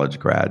from college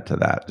grad to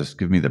that? Just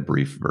give me the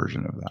brief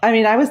version of that. I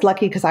mean, I was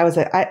lucky because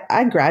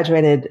I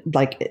graduated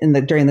like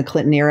during the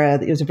Clinton era.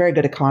 It was a very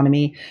good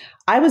economy.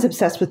 I was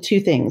obsessed with two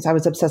things. I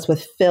was obsessed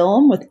with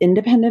film, with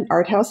independent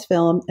art house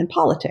film, and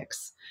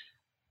politics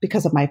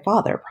because of my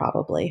father,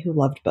 probably, who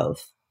loved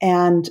both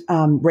and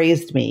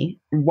raised me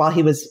while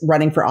he was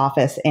running for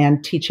office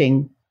and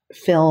teaching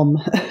film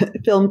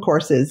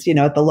courses,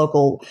 at the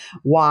local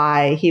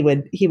Y. He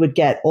would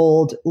get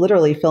old,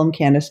 literally film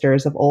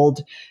canisters of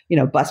old,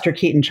 Buster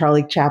Keaton,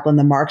 Charlie Chaplin,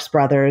 the Marx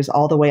Brothers,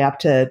 all the way up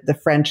to the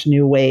French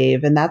New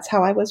Wave. And that's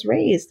how I was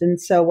raised.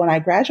 And so when I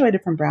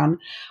graduated from Brown,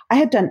 I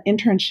had done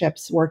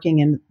internships working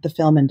in the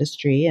film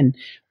industry. And,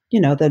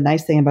 the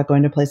nice thing about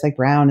going to a place like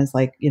Brown is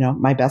like,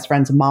 my best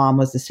friend's mom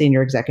was the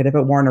senior executive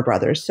at Warner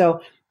Brothers.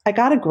 So I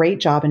got a great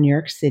job in New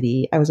York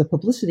City. I was a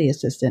publicity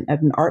assistant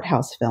at an art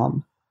house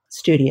film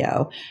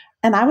studio.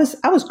 And I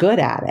was good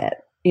at it.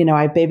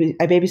 I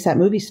babysat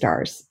movie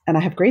stars, and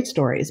I have great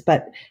stories,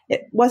 but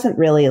it wasn't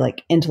really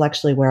like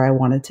intellectually where I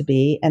wanted to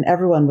be. And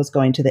everyone was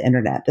going to the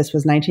internet. This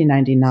was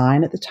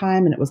 1999 at the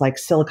time. And it was like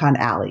Silicon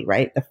Alley,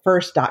 right? The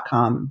first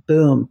 .com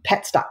boom,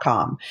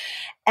 pets.com.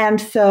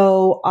 And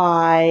so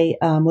I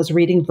was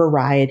reading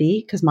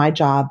Variety because my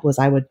job was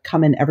I would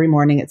come in every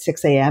morning at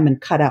 6 a.m.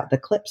 and cut out the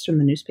clips from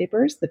the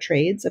newspapers, the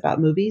trades about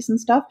movies and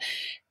stuff.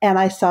 And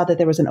I saw that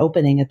there was an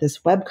opening at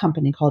this web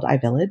company called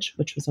iVillage,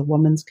 which was a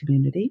woman's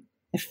community.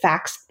 I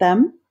faxed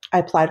them. I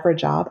applied for a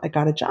job. I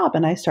got a job,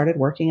 and I started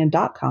working in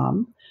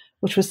 .com,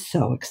 which was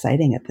so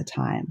exciting at the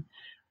time.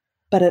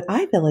 But at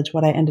iVillage,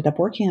 what I ended up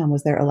working on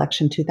was their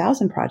Election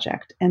 2000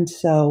 project. And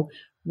so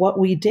what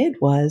we did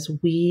was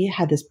we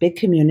had this big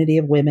community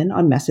of women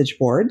on message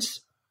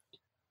boards,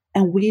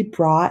 and we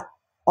brought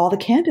all the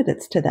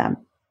candidates to them.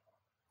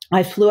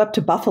 I flew up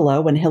to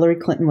Buffalo when Hillary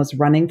Clinton was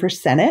running for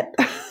Senate,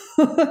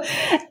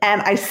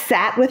 and I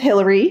sat with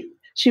Hillary.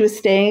 She was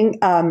staying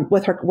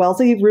with her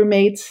Wellesley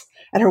roommates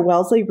at her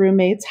Wellesley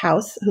roommate's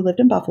house, who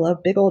lived in Buffalo,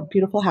 big old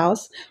beautiful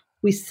house.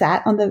 We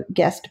sat on the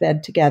guest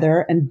bed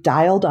together and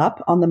dialed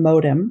up on the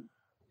modem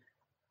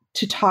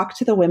to talk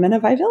to the women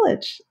of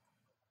iVillage.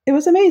 It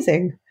was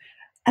amazing.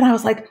 And I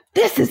was like,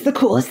 this is the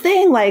coolest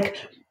thing. Like,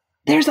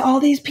 there's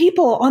all these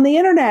people on the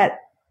internet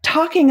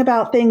talking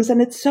about things,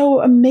 and it's so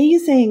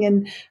amazing.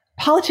 And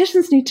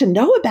politicians need to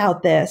know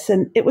about this.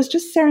 And it was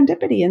just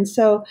serendipity. And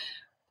so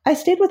I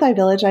stayed with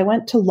iVillage. I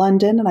went to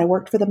London and I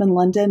worked for them in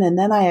London. And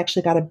then I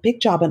actually got a big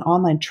job in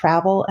online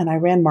travel, and I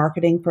ran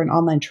marketing for an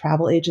online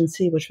travel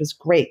agency, which was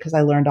great because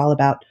I learned all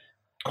about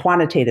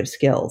quantitative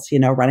skills,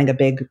 running a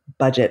big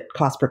budget,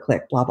 cost per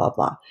click, blah, blah,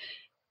 blah.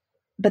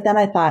 But then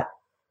I thought,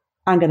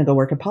 I'm going to go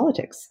work in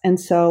politics. And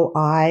so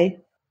I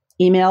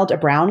emailed a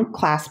Brown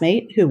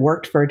classmate who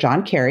worked for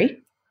John Kerry,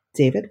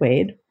 David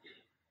Wade.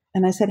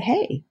 And I said,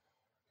 hey,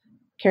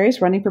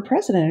 Kerry's running for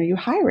president. Are you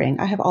hiring?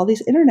 I have all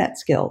these internet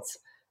skills.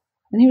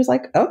 And he was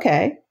like,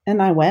 okay.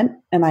 And I went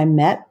and I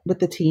met with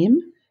the team,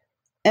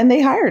 and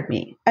they hired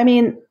me. I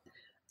mean,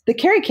 the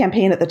Kerry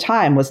campaign at the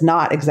time was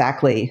not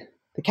exactly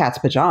the cat's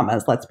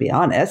pajamas, let's be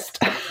honest.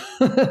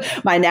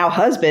 My now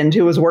husband,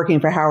 who was working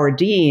for Howard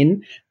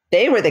Dean,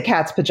 they were the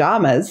cat's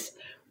pajamas.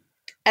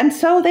 And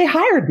so they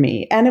hired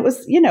me. And it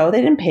was, they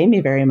didn't pay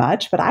me very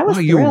much, but I was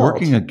thrilled. You were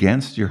working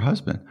against your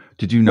husband.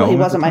 Did you know him? He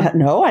wasn't my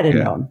husband. No, I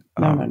didn't know him.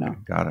 No.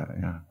 Got it.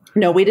 Yeah.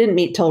 No, we didn't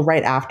meet till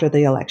right after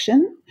the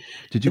election.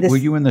 Were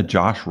you in the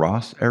Josh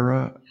Ross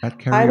era at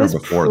Kerry I was or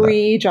before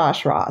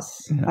pre-Josh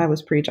Ross. Yeah. I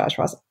was pre-Josh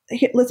Ross.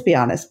 Let's be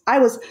honest.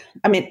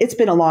 It's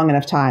been a long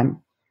enough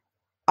time.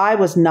 I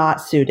was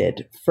not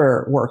suited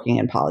for working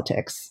in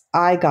politics.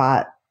 I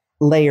got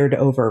layered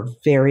over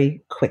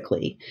very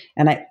quickly.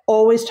 And I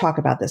always talk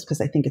about this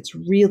because I think it's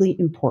really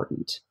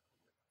important.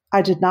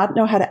 I did not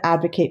know how to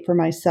advocate for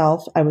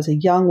myself. I was a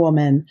young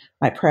woman.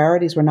 My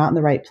priorities were not in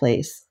the right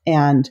place.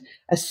 And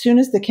as soon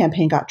as the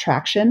campaign got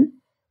traction,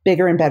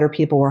 bigger and better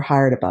people were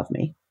hired above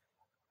me.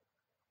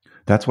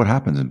 That's what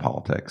happens in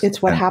politics.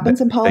 It's what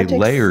happens in politics. They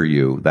layer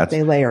you.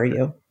 They layer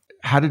you.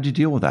 How did you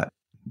deal with that?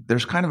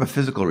 There's kind of a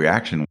physical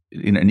reaction,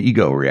 an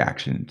ego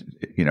reaction,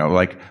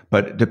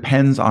 but it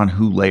depends on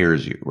who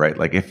layers you, right?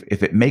 Like if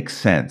it makes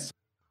sense.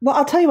 Well,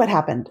 I'll tell you what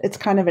happened. It's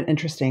kind of an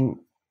interesting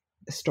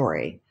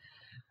story.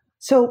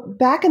 So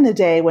back in the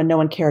day when no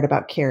one cared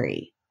about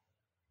Kerry,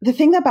 the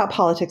thing about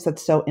politics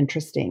that's so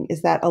interesting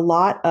is that a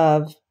lot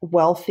of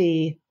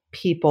wealthy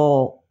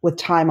people with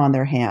time on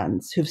their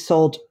hands who've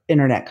sold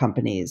internet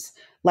companies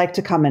like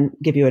to come and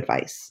give you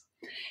advice.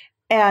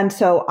 And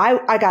so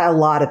I got a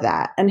lot of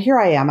that. And here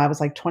I am. I was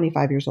like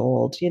 25 years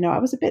old. I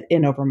was a bit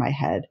in over my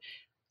head.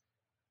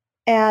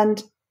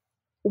 And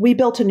we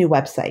built a new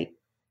website.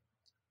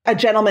 A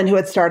gentleman who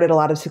had started a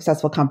lot of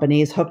successful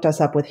companies hooked us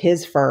up with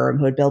his firm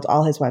who had built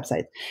all his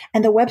websites.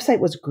 And the website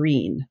was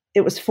green.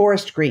 It was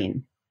forest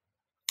green.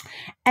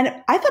 And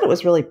I thought it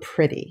was really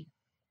pretty,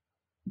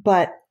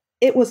 but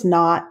it was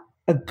not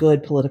a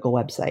good political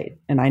website.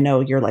 And I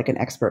know you're like an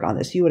expert on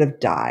this. You would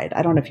have died.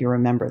 I don't know if you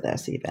remember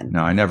this even.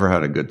 No, I never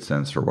had a good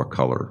sense for what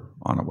color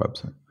on a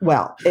website.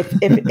 Well,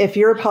 if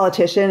you're a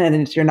politician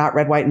and you're not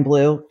red, white, and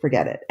blue,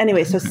 forget it.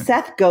 Anyway, so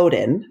Seth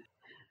Godin,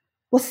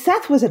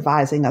 Seth was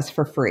advising us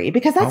for free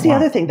because that's the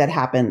other thing that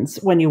happens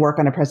when you work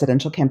on a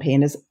presidential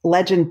campaign is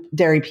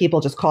legendary people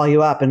just call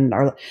you up and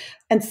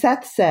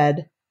Seth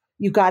said,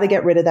 you got to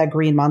get rid of that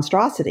green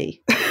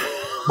monstrosity.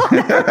 I'll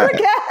never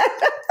forget.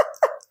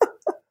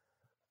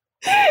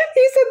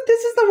 He said,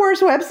 this is the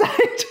worst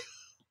website.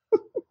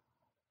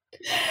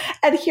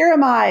 And here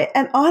am I.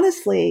 And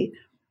honestly,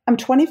 I'm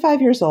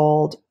 25 years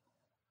old.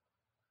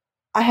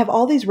 I have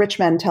all these rich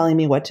men telling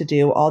me what to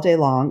do all day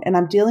long. And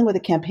I'm dealing with a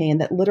campaign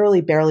that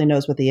literally barely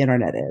knows what the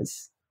internet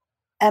is.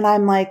 And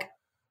I'm like,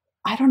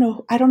 I don't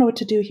know what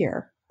to do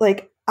here.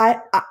 Like,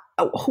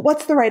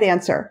 what's the right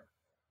answer?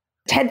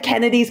 Ted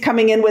Kennedy's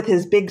coming in with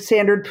his big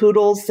standard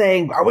poodles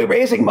saying, are we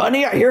raising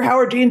money? I hear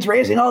Howard Dean's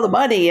raising all the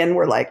money. And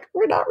we're like,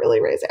 we're not really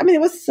raising. I mean,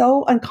 it was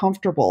so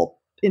uncomfortable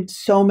in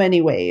so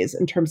many ways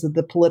in terms of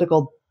the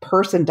political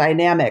person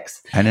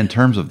dynamics. And in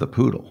terms of the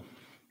poodle.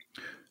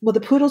 Well,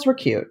 the poodles were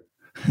cute.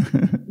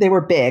 They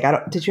were big.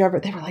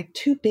 They were like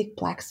two big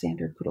black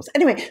standard poodles.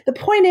 Anyway, the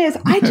point is,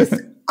 I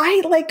didn't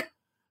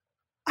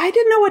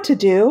know what to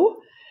do.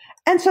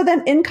 And so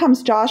then in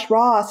comes Josh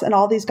Ross and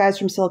all these guys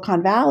from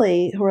Silicon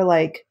Valley who are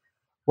like,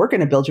 we're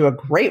going to build you a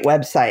great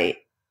website.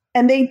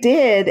 And they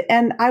did.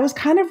 And I was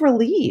kind of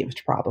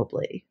relieved,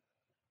 probably.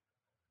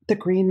 The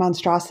green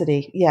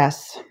monstrosity.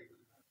 Yes.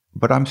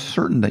 But I'm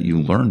certain that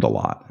you learned a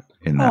lot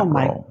in that role. Oh,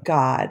 my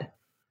God.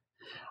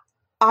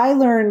 I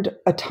learned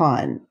a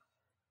ton.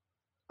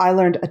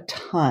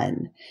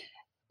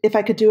 If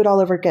I could do it all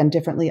over again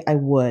differently, I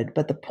would.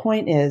 But the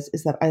point is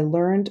that I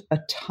learned a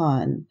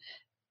ton.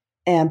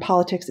 And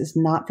politics is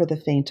not for the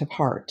faint of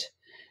heart.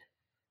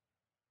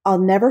 I'll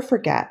never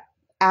forget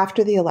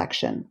after the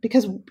election,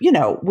 because,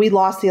 we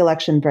lost the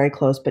election very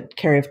close, but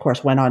Kerry, of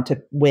course, went on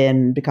to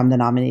win, become the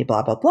nominee,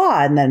 blah, blah,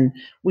 blah. And then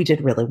we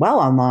did really well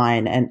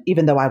online. And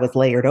even though I was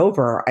layered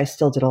over, I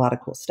still did a lot of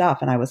cool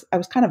stuff. And I was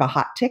kind of a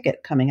hot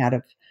ticket coming out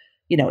of,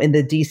 in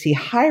the DC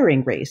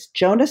hiring race.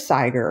 Jonas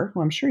Siger,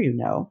 who I'm sure you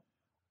know,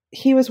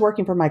 he was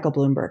working for Michael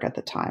Bloomberg at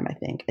the time, I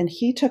think. And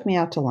he took me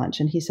out to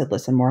lunch and he said,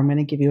 listen, Morra, I'm going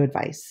to give you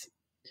advice.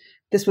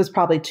 This was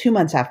probably 2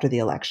 months after the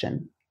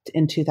election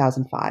in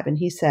 2005. And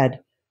he said,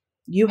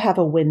 you have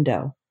a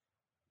window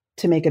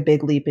to make a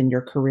big leap in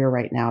your career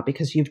right now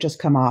because you've just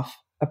come off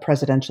a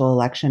presidential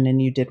election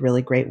and you did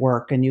really great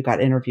work and you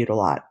got interviewed a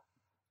lot.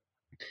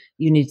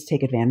 You need to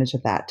take advantage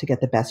of that to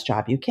get the best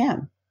job you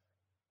can.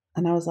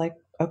 And I was like,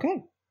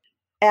 okay.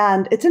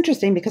 And it's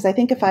interesting because I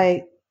think if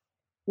I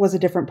was a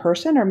different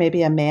person or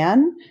maybe a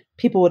man,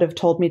 people would have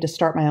told me to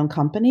start my own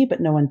company,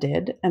 but no one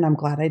did. And I'm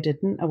glad I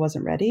didn't. I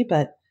wasn't ready,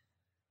 but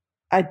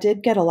I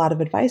did get a lot of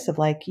advice of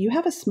like, you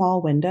have a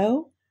small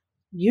window.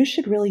 You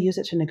should really use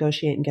it to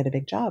negotiate and get a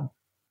big job.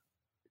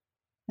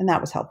 And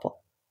that was helpful.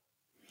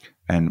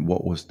 And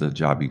what was the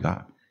job you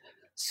got?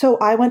 So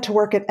I went to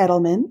work at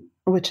Edelman,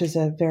 which is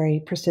a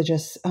very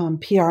prestigious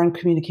PR and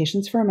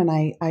communications firm.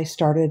 And I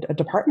started a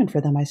department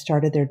for them. I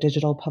started their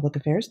digital public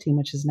affairs team,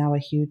 which is now a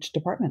huge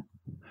department.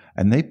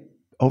 And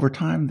over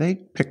time, they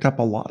picked up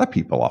a lot of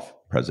people off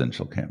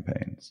presidential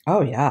campaigns.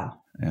 Oh, yeah.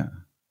 Yeah.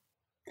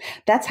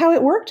 That's how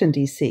it worked in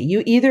DC.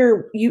 You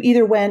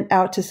either went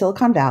out to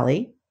Silicon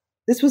Valley.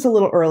 This was a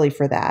little early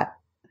for that,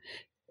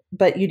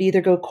 but you'd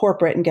either go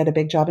corporate and get a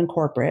big job in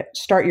corporate,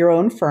 start your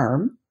own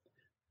firm,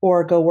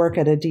 or go work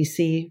at a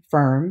DC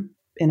firm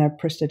in a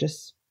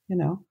prestigious,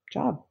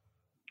 job.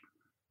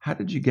 How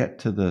did you get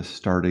to the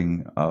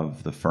starting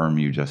of the firm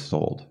you just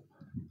sold?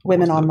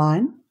 Women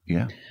Online?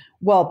 Yeah.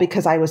 Well,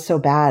 because I was so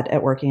bad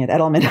at working at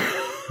Edelman.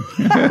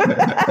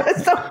 I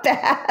was so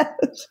bad.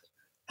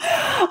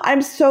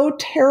 I'm so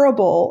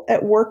terrible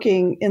at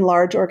working in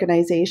large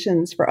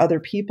organizations for other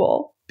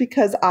people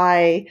because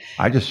I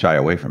just shy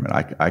away from it.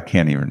 I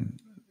can't even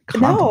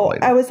contemplate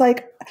it. I was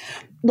like,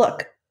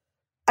 look,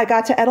 I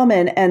got to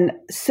Edelman and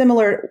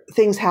similar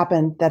things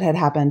happened that had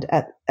happened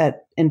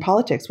in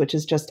politics, which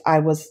is just I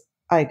was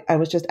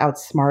just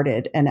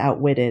outsmarted and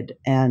outwitted,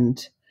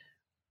 and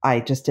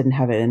I just didn't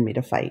have it in me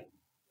to fight.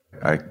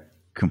 I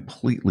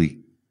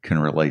completely can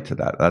relate to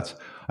that.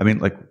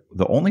 Like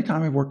the only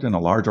time I've worked in a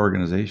large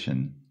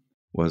organization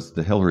was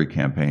the Hillary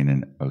campaign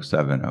in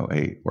 07,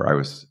 08, where I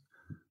was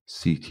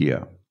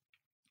CTO.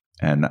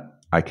 And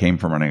I came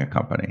from running a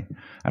company.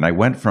 And I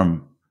went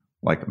from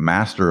like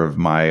master of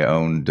my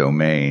own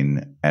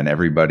domain, and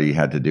everybody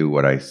had to do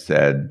what I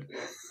said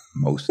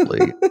mostly.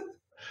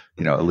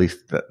 At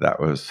least that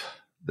was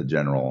the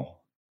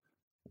general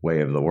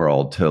way of the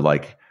world, to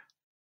like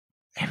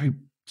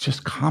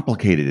just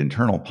complicated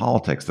internal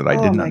politics that I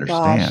didn't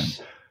understand.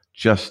 Gosh.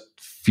 Just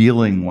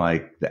feeling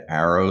like the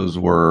arrows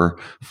were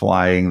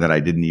flying, that I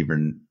didn't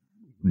even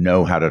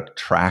know how to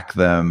track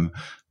them.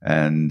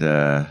 And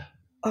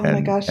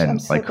my gosh, I'm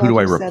so like, glad who do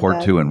I you said report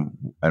that. to,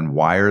 and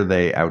why are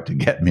they out to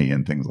get me,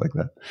 and things like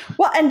that.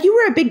 Well, and you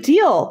were a big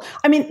deal.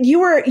 I mean, you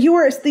were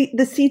the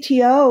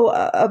CTO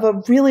of a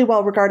really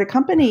well-regarded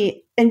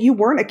company, and you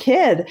weren't a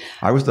kid.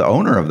 I was the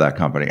owner of that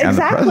company and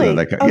exactly. the president of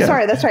that company.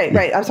 Sorry, that's right.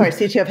 Right. I'm sorry,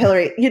 CTO of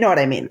Hillary. You know what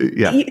I mean?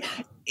 Yeah.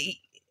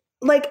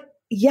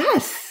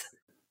 Yes.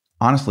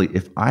 Honestly,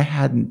 if I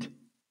hadn't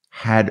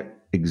had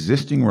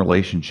existing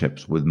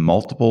relationships with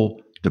multiple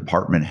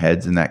department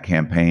heads in that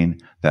campaign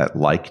that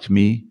liked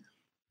me,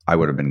 I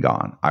would have been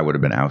gone. I would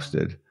have been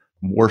ousted.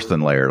 Worse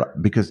than layered,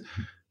 because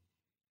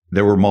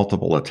there were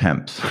multiple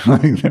attempts.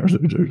 there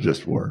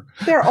just were.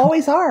 There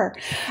always are.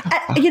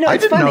 I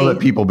didn't know that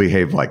people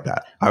behave like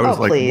that. I was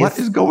like, please. What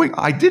is going?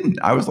 I didn't.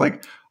 I was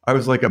like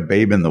a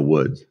babe in the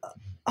woods.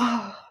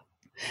 Oh.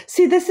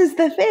 See, this is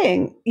the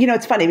thing.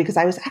 It's funny because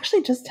I was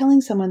actually just telling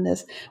someone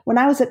this. When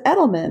I was at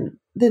Edelman,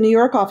 the New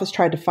York office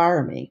tried to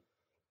fire me.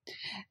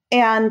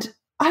 And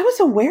I was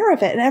aware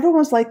of it. And everyone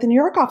was like, the New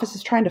York office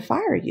is trying to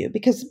fire you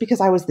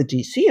because I was the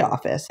DC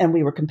office and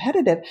we were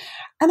competitive.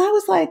 And I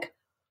was like,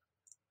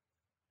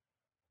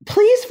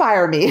 please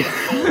fire me.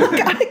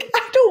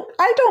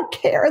 I don't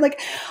care. Like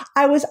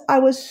I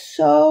was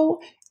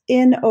so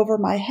in over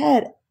my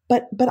head,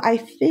 but I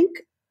think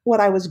what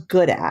I was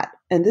good at,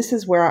 and this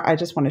is where I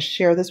just want to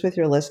share this with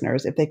your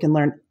listeners, if they can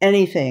learn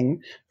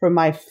anything from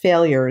my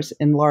failures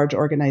in large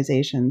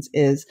organizations,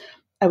 is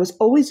I was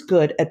always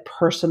good at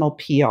personal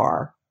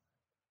PR.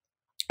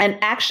 And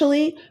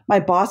actually, my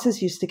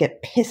bosses used to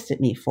get pissed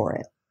at me for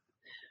it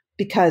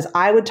because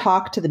I would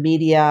talk to the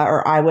media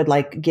or I would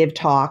give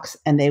talks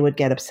and they would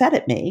get upset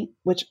at me,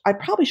 which I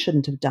probably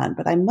shouldn't have done,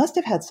 but I must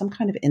have had some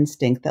kind of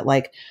instinct that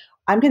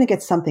I'm going to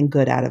get something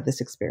good out of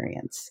this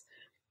experience.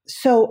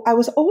 So I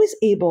was always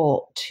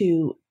able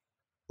to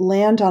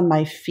land on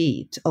my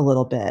feet a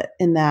little bit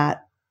in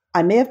that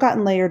I may have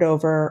gotten layered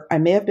over. I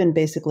may have been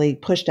basically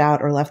pushed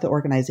out or left the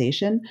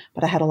organization,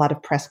 but I had a lot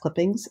of press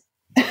clippings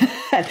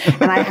and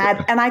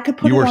I could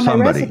put it on my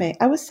resume.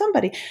 I was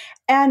somebody.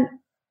 And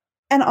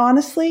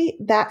honestly,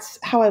 that's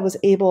how I was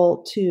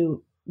able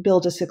to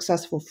build a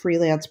successful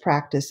freelance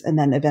practice and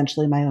then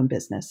eventually my own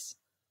business.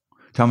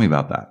 Tell me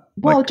about that.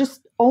 Well,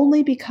 just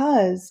only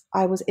because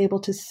I was able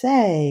to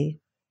say,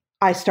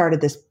 I started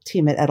this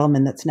team at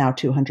Edelman that's now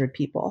 200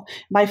 people.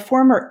 My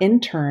former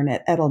intern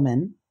at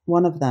Edelman,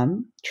 one of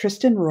them,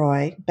 Tristan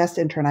Roy, best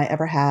intern I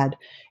ever had,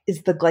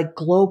 is the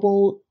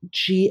global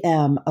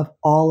GM of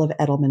all of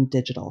Edelman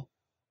Digital.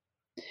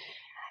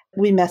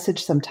 We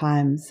message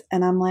sometimes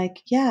and I'm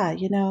like, yeah,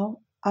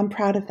 I'm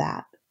proud of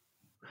that.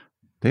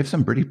 They have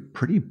some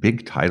pretty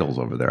big titles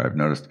over there. I've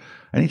noticed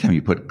anytime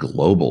you put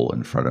global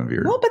in front of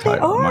your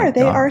title,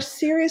 they are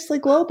seriously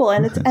global.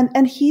 And it's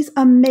and he's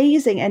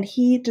amazing and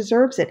he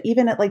deserves it.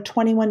 Even at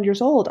 21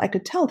 years old, I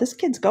could tell this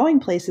kid's going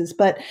places,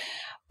 but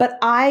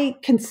I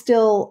can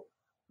still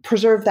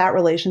preserve that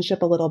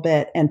relationship a little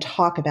bit and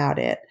talk about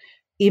it,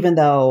 even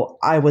though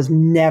I was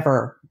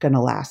never going to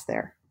last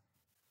there.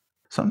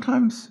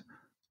 Sometimes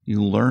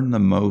you learn the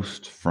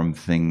most from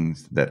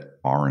things that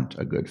aren't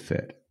a good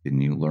fit,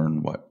 and you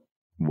learn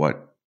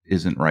what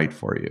isn't right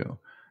for you.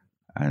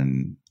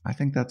 And I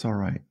think that's all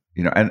right.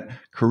 And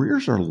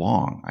careers are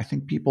long. I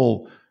think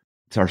people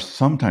are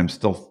sometimes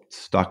still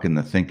stuck in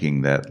the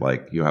thinking that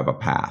you have a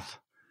path.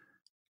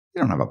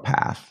 You don't have a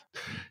path.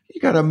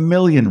 You got a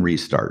million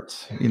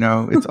restarts.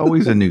 It's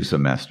always a new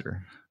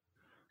semester.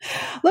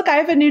 Look, I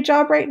have a new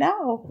job right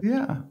now.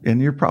 Yeah.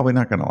 And you're probably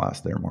not going to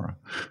last there, Morra.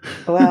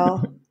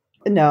 Well,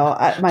 no,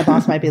 my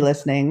boss might be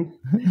listening,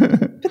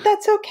 but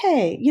that's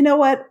okay. You know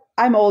what?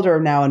 I'm older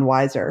now and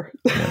wiser.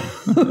 Yeah.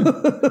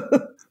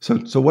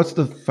 So what's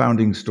the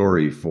founding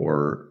story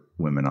for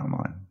Women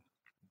Online?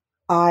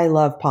 I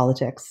love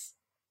politics.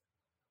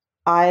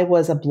 I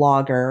was a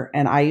blogger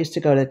and I used to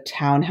go to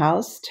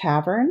Townhouse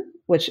Tavern,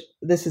 which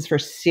this is for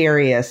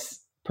serious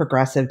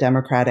progressive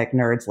Democratic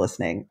nerds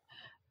listening.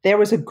 There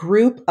was a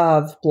group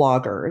of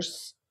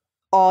bloggers,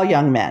 all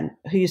young men,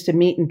 who used to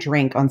meet and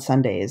drink on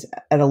Sundays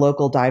at a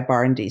local dive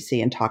bar in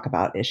DC and talk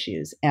about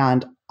issues.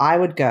 And I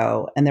would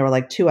go, and there were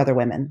like two other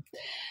women.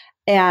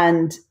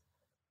 And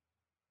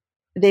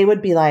they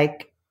would be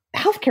like,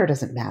 healthcare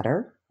doesn't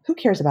matter. Who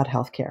cares about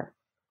healthcare?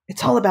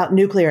 It's all about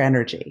nuclear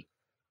energy.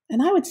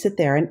 And I would sit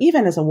there, and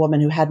even as a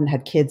woman who hadn't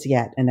had kids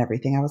yet and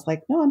everything, I was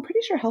like, no, I'm pretty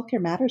sure healthcare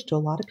matters to a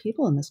lot of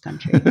people in this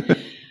country.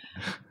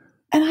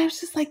 And I was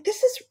just like,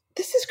 this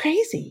is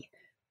crazy.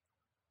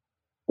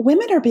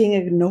 Women are being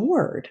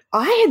ignored.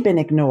 I had been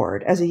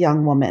ignored as a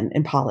young woman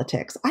in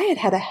politics. I had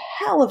had a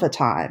hell of a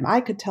time.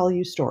 I could tell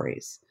you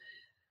stories.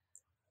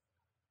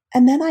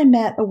 And then I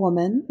met a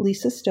woman,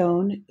 Lisa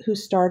Stone, who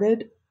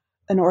started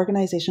an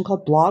organization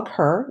called Blog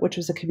Her, which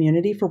was a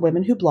community for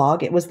women who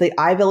blog. It was the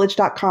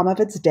iVillage.com of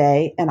its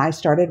day. And I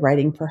started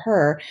writing for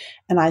her.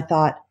 And I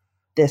thought,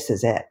 this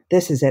is it.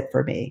 This is it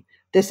for me.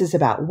 This is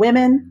about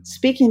women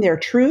speaking their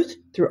truth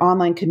through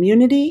online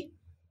community.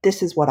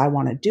 This is what I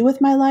want to do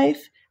with my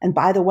life. And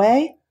by the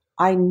way,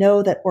 I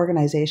know that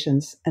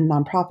organizations and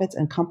nonprofits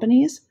and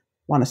companies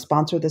want to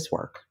sponsor this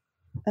work.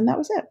 And that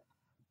was it.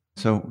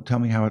 So tell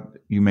me how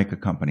you make a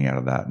company out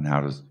of that,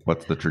 and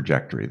what's the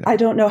trajectory there? I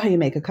don't know how you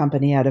make a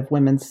company out of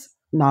women's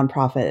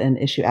nonprofit and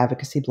issue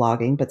advocacy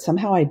blogging, but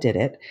somehow I did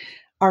it.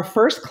 Our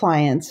first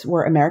clients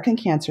were American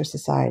Cancer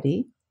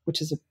Society,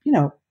 which is a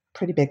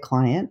pretty big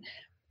client,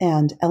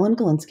 and Ellen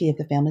Galinsky of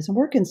the Families and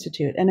Work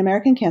Institute. And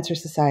American Cancer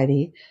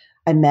Society,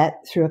 I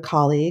met through a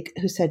colleague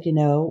who said,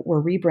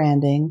 we're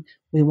rebranding.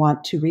 We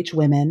want to reach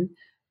women.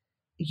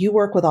 You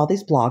work with all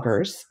these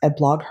bloggers at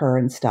Blog Her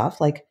and stuff.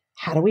 Like,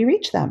 how do we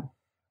reach them?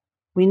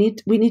 We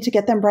need to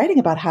get them writing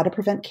about how to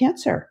prevent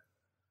cancer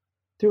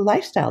through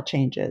lifestyle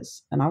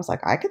changes. And I was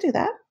like, I could do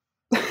that.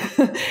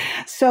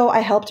 So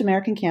I helped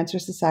American Cancer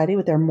Society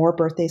with their More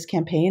Birthdays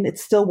campaign.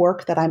 It's still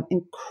work that I'm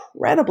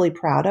incredibly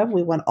proud of.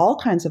 We won all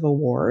kinds of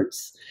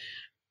awards.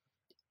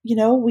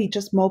 We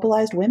just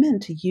mobilized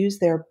women to use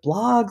their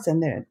blogs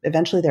and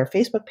eventually their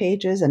Facebook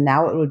pages. And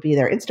now it would be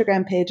their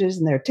Instagram pages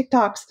and their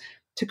TikToks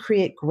to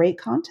create great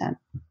content.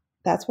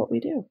 That's what we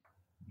do.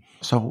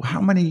 So how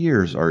many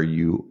years are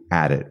you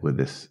at it with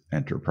this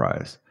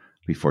enterprise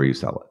before you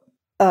sell it?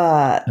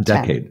 A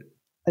decade.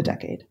 A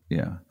decade.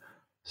 Yeah.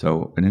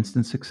 So an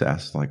instant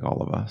success, like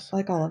all of us.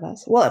 Like all of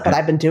us. Well, but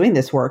I've been doing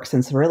this work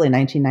since really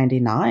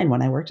 1999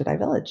 when I worked at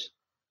iVillage.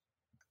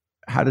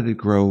 How did it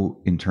grow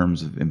in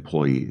terms of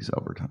employees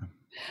over time?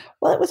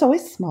 Well, it was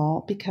always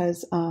small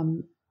because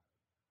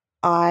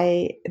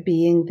I,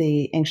 being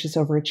the anxious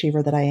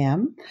overachiever that I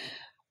am,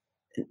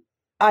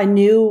 I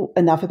knew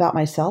enough about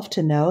myself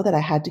to know that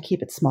I had to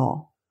keep it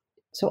small.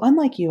 So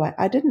unlike you,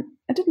 I didn't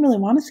really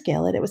want to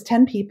scale it. It was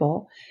 10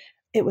 people.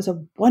 It was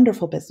a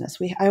wonderful business.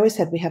 I always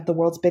said we have the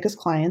world's biggest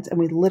clients, and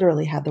we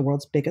literally had the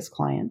world's biggest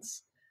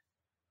clients.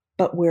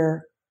 But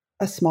we're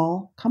a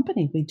small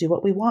company. We do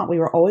what we want. We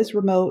were always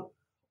remote.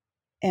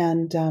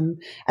 And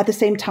at the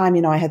same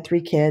time, I had 3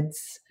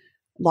 kids,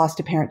 lost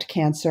a parent to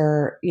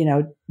cancer,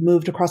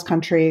 moved across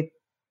country,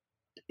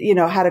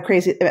 had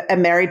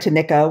I'm married to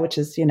Nico, which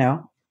is,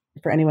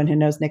 for anyone who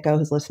knows Nico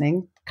who's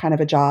listening, kind of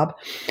a job.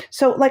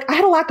 So I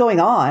had a lot going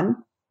on.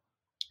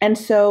 And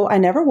so I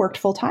never worked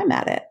full time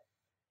at it.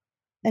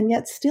 And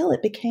yet still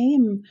it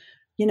became,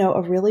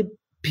 a really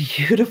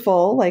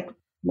beautiful,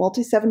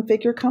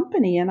 multi-7-figure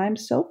company. And I'm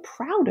so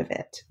proud of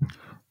it.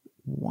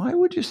 Why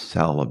would you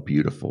sell a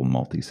beautiful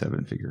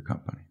multi-7-figure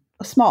company?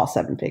 A small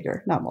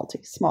 7-figure, not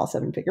multi, small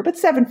 7-figure, but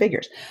 7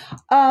 figures.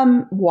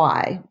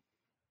 Why?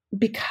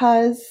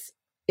 Because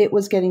it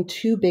was getting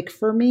too big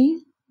for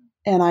me.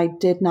 And I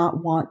did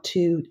not want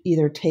to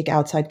either take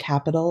outside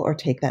capital or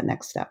take that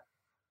next step.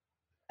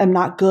 I'm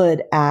not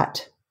good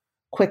at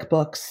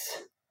QuickBooks,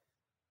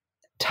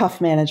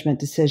 tough management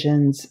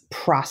decisions,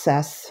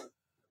 process.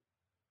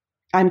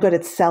 I'm good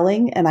at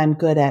selling, and I'm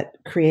good at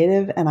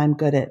creative, and I'm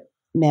good at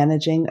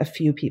managing a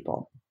few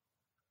people.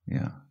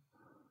 Yeah.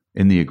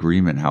 In the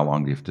agreement, how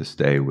long do you have to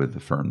stay with the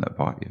firm that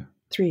bought you?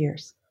 3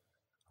 years.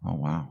 Oh,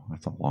 wow.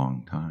 That's a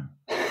long time.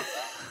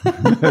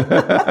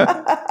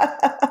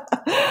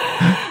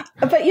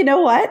 But you know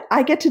what?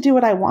 I get to do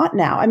what I want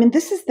now. I mean,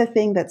 this is the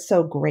thing that's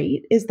so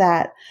great, is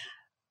that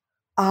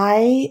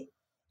I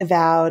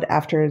vowed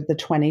after the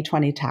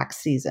 2020 tax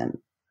season,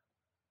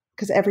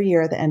 because every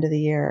year at the end of the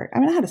year, I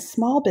had a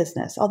small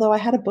business, although I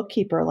had a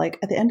bookkeeper,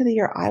 at the end of the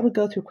year, I would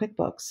go through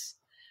QuickBooks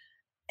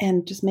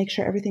and just make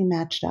sure everything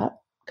matched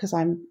up, because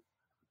I'm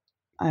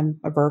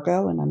a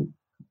Virgo and I'm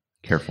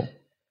careful.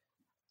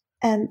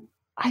 And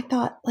I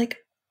thought, I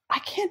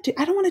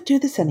don't want to do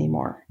this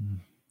anymore.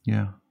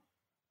 Yeah.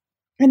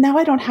 And now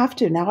I don't have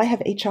to. Now I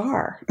have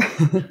HR.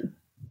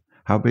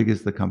 How big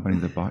is the company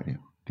that bought you?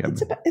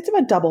 It's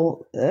about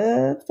double,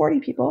 40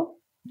 people.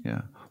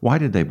 Yeah. Why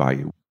did they buy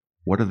you?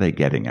 What are they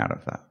getting out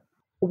of that?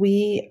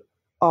 We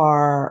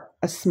are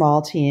a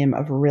small team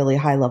of really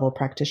high-level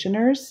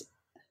practitioners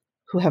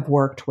who have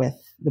worked with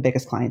the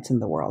biggest clients in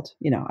the world.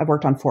 I've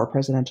worked on 4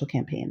 presidential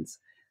campaigns.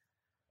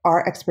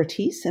 Our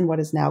expertise in what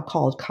is now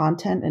called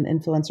content and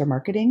influencer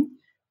marketing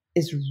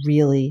is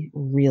really,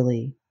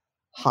 really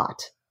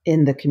hot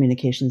in the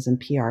communications and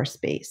PR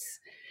space.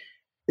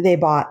 They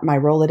bought my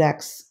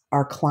Rolodex,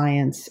 our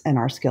clients, and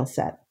our skill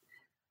set.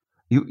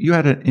 You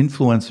had an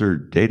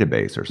influencer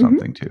database or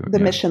something too. The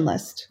mission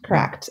list,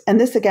 correct. Yeah.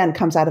 And this again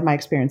comes out of my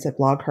experience at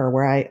BlogHer,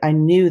 where I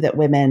knew that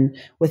women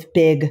with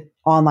big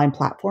online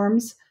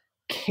platforms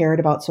cared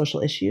about social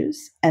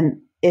issues.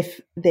 And if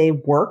they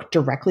work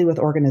directly with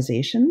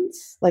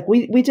organizations, like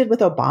we did with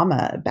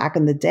Obama back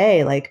in the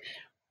day, like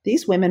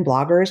these women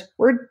bloggers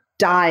were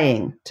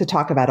dying to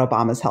talk about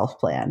Obama's health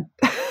plan.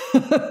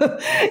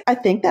 I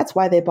think that's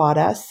why they bought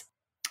us.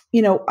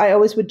 I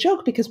always would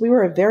joke because we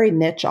were a very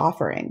niche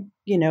offering.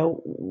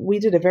 We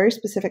did a very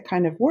specific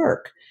kind of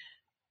work,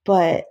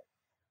 but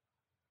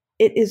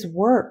it is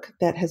work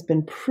that has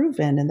been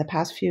proven in the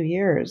past few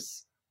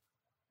years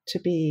to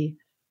be,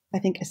 I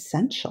think,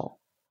 essential.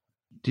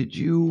 Did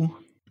you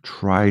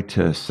try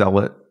to sell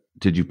it?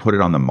 Did you put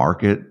it on the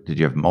market? Did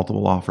you have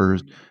multiple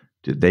offers?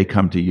 Did they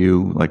come to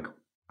you? Like,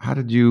 how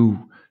did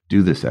you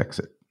do this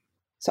exit?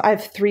 So I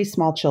have 3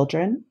 small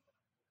children,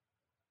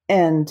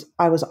 and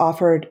I was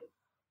offered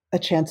a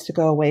chance to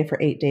go away for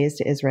 8 days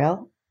to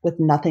Israel with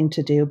nothing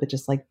to do but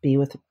just like be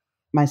with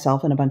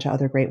myself and a bunch of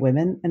other great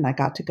women. And I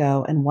got to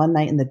go. And one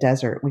night in the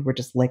desert, we were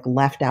just like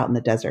left out in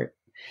the desert.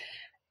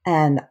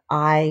 And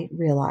I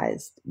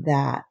realized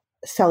that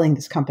selling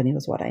this company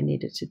was what I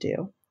needed to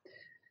do.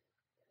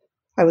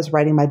 I was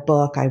writing my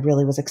book. I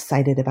really was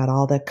excited about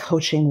all the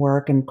coaching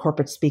work and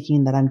corporate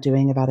speaking that I'm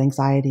doing about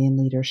anxiety and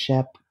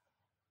leadership.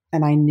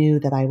 And I knew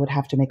that I would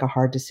have to make a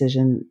hard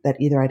decision, that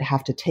either I'd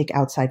have to take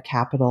outside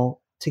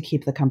capital to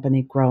keep the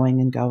company growing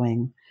and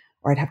going,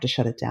 or I'd have to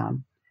shut it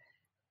down.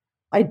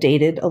 I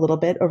dated a little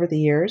bit over the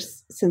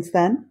years since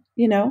then,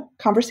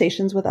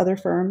 conversations with other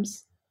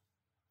firms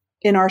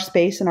in our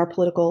space, in our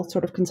political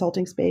sort of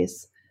consulting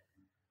space.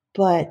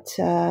 But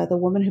the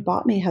woman who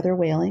bought me, Heather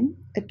Whaling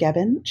at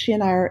Geben, she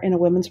and I are in a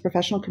women's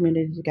professional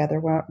community together.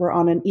 We're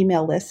on an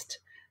email list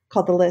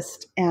called The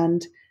List,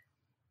 and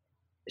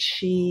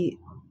she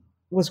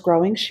was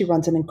growing. She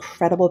runs an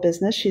incredible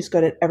business. She's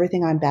good at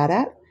everything I'm bad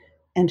at.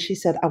 And she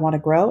said, I want to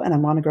grow, and I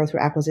want to grow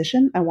through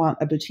acquisition. I want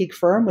a boutique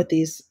firm with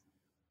these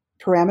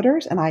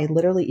parameters. And I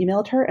literally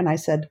emailed her and I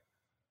said,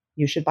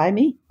 you should buy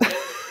me.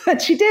 And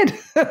she did.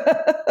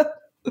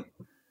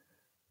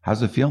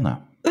 How's it feel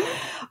now?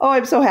 Oh,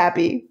 I'm so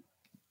happy.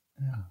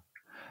 Yeah.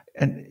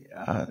 And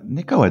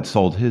Nico had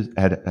sold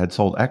had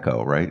sold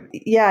Echo, right?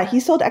 Yeah, he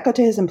sold Echo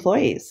to his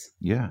employees.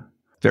 Yeah.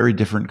 Very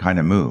different kind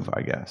of move,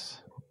 I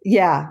guess.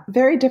 Yeah,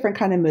 very different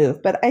kind of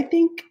move. But I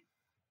think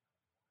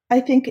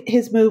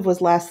his move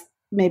was less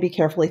maybe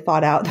carefully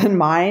thought out than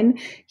mine.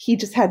 He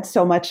just had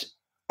so much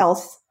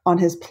else on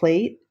his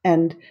plate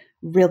and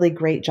really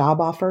great job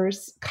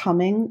offers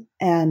coming.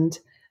 And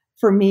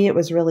for me, it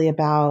was really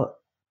about,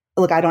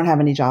 look, I don't have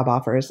any job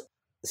offers,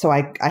 so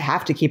I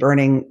have to keep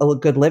earning a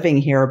good living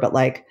here, but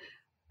like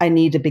I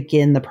need to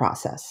begin the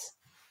process.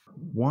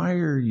 Why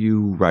are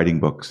you writing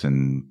books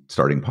and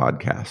starting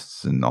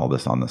podcasts and all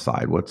this on the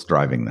side? What's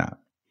driving that?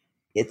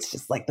 It's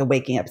just like the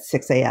waking up at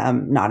 6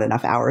 a.m., not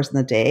enough hours in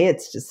the day.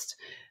 It's just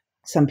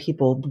some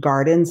people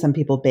garden, some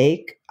people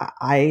bake.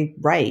 I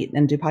write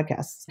and do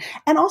podcasts.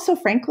 And also,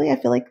 frankly, I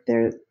feel like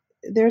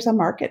there's a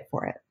market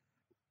for it.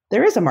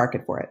 There is a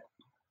market for it.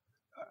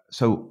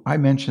 So I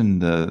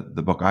mentioned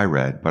the book I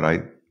read, but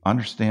I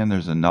understand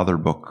there's another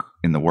book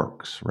in the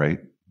works, right?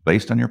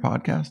 Based on your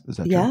podcast? Is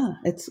that true? Yeah,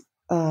 it's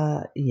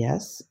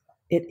yes.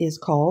 It is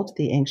called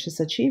The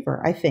Anxious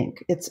Achiever, I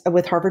think. It's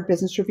with Harvard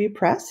Business Review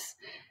Press,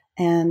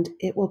 and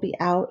it will be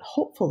out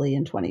hopefully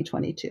in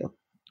 2022.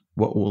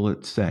 What will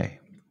it say?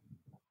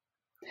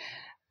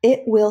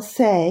 It will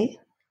say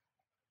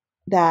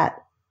that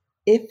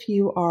if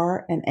you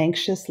are an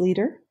anxious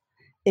leader,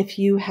 if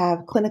you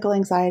have clinical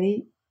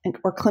anxiety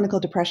or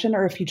clinical depression,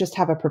 or if you just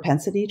have a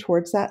propensity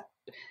towards that,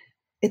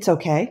 it's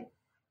okay.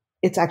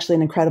 It's actually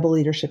an incredible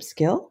leadership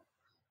skill.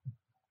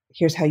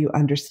 Here's how you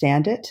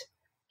understand it.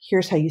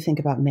 Here's how you think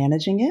about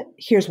managing it.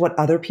 Here's what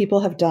other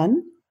people have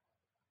done.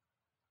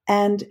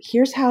 And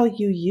here's how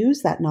you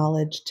use that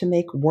knowledge to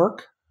make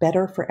work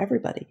better for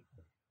everybody.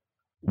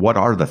 What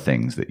are the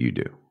things that you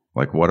do?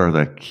 Like, what are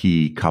the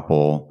key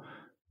couple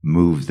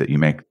moves that you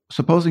make?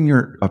 Supposing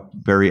you're a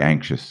very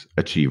anxious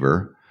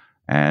achiever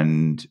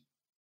and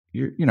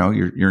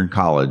you're in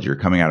college, you're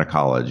coming out of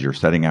college, you're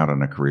setting out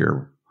on a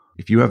career.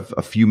 If you have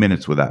a few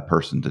minutes with that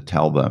person to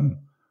tell them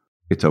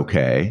it's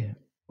okay,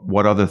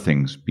 what other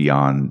things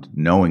beyond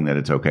knowing that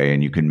it's okay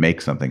and you can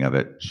make something of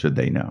it should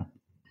they know?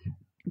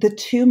 The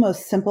 2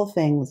 most simple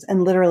things,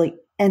 and literally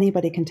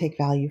anybody can take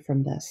value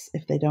from this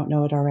if they don't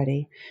know it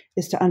already,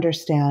 is to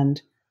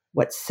understand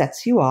what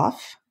sets you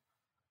off,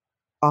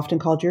 often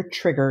called your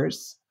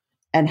triggers,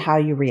 and how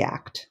you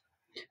react.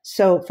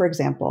 So, for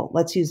example,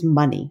 let's use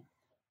money.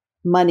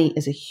 Money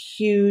is a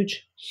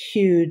huge,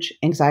 huge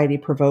anxiety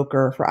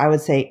provoker for, I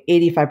would say,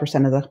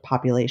 85% of the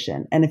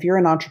population. And if you're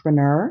an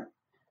entrepreneur,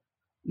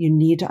 you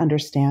need to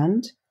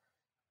understand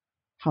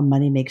how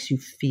money makes you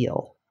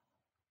feel.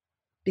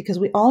 Because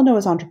we all know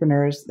as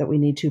entrepreneurs that we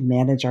need to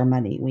manage our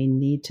money. We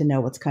need to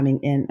know what's coming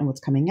in and what's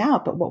coming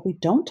out. But what we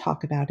don't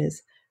talk about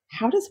is,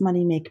 how does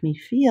money make me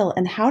feel?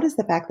 And how does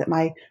the fact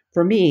that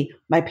for me,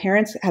 my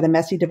parents had a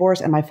messy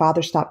divorce and my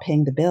father stopped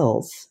paying the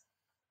bills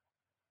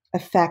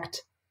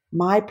affect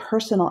my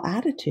personal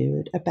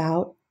attitude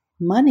about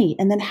money?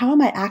 And then how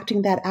am I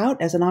acting that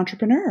out as an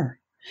entrepreneur?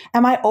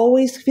 Am I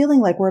always feeling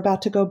like we're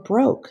about to go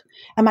broke?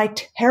 Am I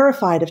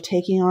terrified of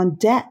taking on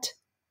debt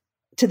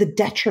to the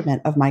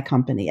detriment of my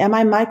company? Am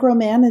I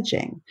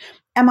micromanaging?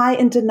 Am I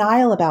in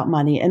denial about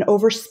money and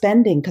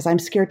overspending because I'm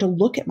scared to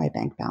look at my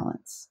bank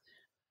balance?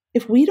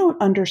 If we don't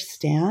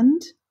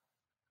understand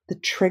the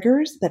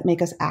triggers that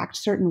make us act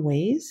certain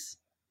ways,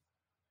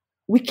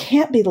 we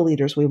can't be the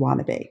leaders we want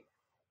to be.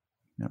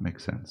 That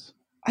makes sense.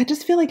 I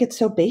just feel like it's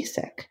so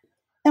basic.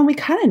 And we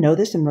kind of know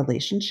this in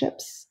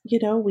relationships.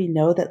 We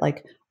know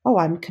that oh,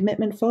 I'm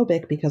commitment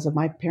phobic because of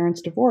my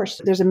parents' divorce.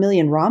 There's a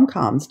million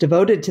rom-coms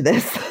devoted to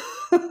this.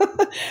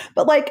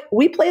 But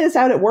we play this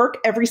out at work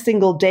every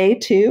single day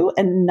too,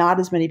 and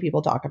not as many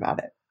people talk about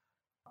it.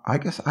 I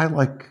guess I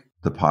like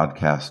the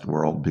podcast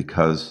world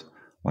because,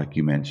 like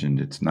you mentioned,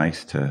 it's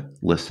nice to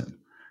listen.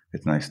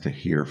 It's nice to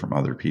hear from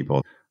other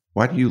people.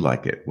 Why do you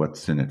like it?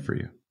 What's in it for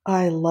you?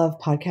 I love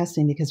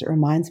podcasting because it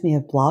reminds me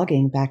of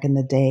blogging back in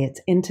the day.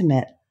 It's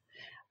intimate,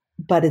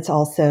 but it's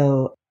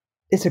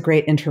a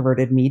great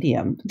introverted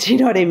medium. Do you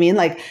know what I mean?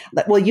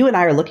 Well, you and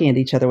I are looking at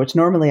each other, which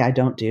normally I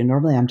don't do.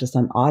 Normally I'm just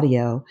on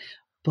audio,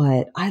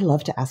 but I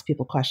love to ask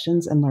people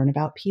questions and learn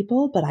about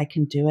people, but I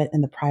can do it in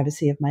the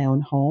privacy of my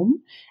own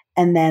home.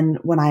 And then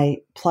when I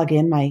plug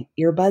in my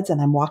earbuds and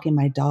I'm walking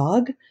my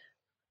dog,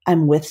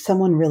 I'm with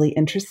someone really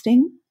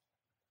interesting.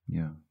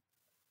 Yeah.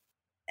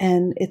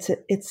 And it's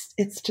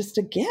just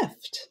a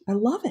gift. I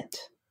love it.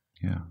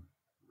 Yeah,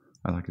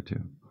 I like it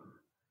too.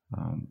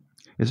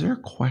 Is there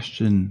a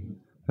question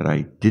that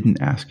I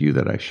didn't ask you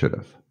that I should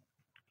have?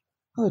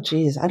 Oh,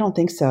 geez. I don't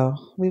think so.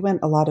 We went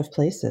a lot of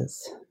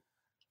places.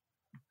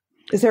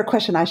 Is there a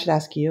question I should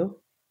ask you?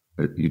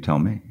 You tell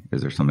me.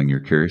 Is there something you're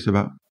curious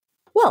about?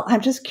 Well,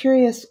 I'm just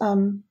curious.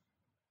 I'm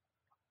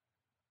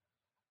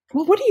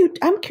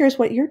curious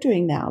what you're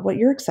doing now, what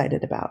you're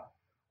excited about.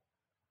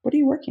 What are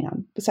you working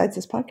on besides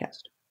this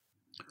podcast?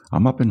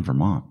 I'm up in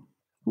Vermont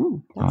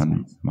on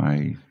nice.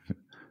 my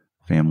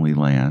family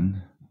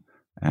land,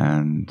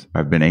 and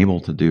I've been able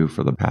to do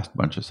for the past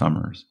bunch of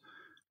summers.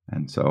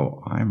 And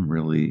so I'm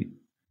really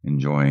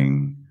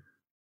enjoying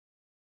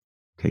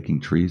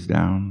taking trees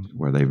down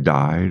where they've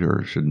died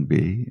or shouldn't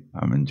be.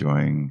 I'm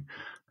enjoying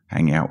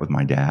hanging out with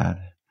my dad.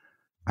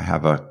 I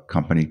have a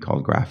company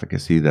called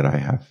Graphicacy that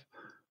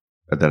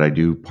I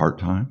do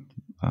part-time,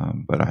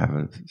 but I have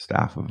a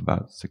staff of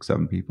about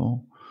 6-7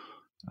 people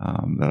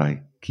that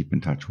I keep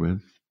in touch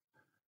with.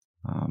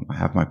 I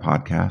have my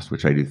podcast,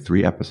 which I do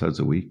 3 episodes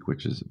a week,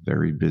 which is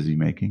very busy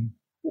making.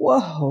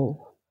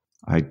 Whoa.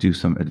 I do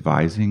some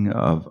advising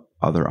of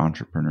other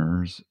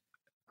entrepreneurs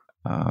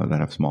that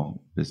have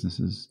small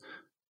businesses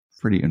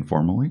pretty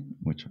informally,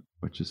 which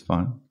is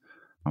fun.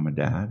 I'm a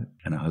dad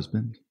and a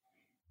husband,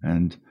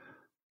 and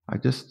I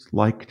just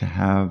like to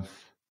have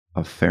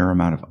a fair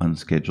amount of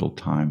unscheduled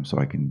time so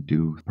I can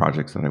do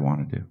projects that I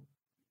want to do.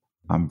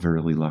 I'm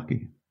very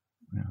lucky.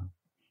 Yeah.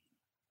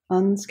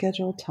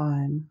 Unscheduled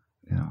time.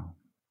 Yeah.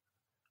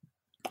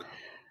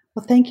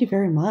 Well, thank you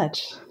very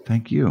much.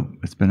 Thank you.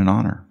 It's been an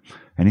honor.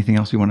 Anything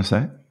else you want to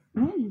say?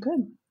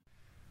 Good.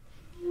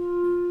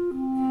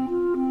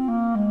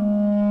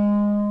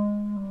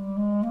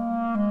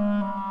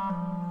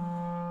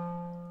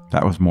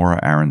 That was Morra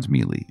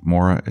Aarons-Mele.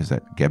 Morra is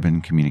at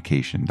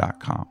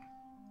gebencommunication.com.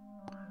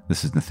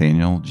 This is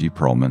Nathaniel G.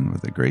 Perlman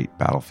with the Great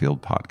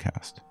Battlefield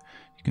Podcast.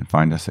 You can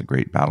find us at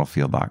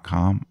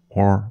greatbattlefield.com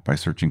or by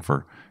searching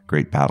for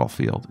Great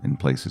Battlefield in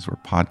places where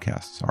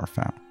podcasts are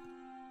found.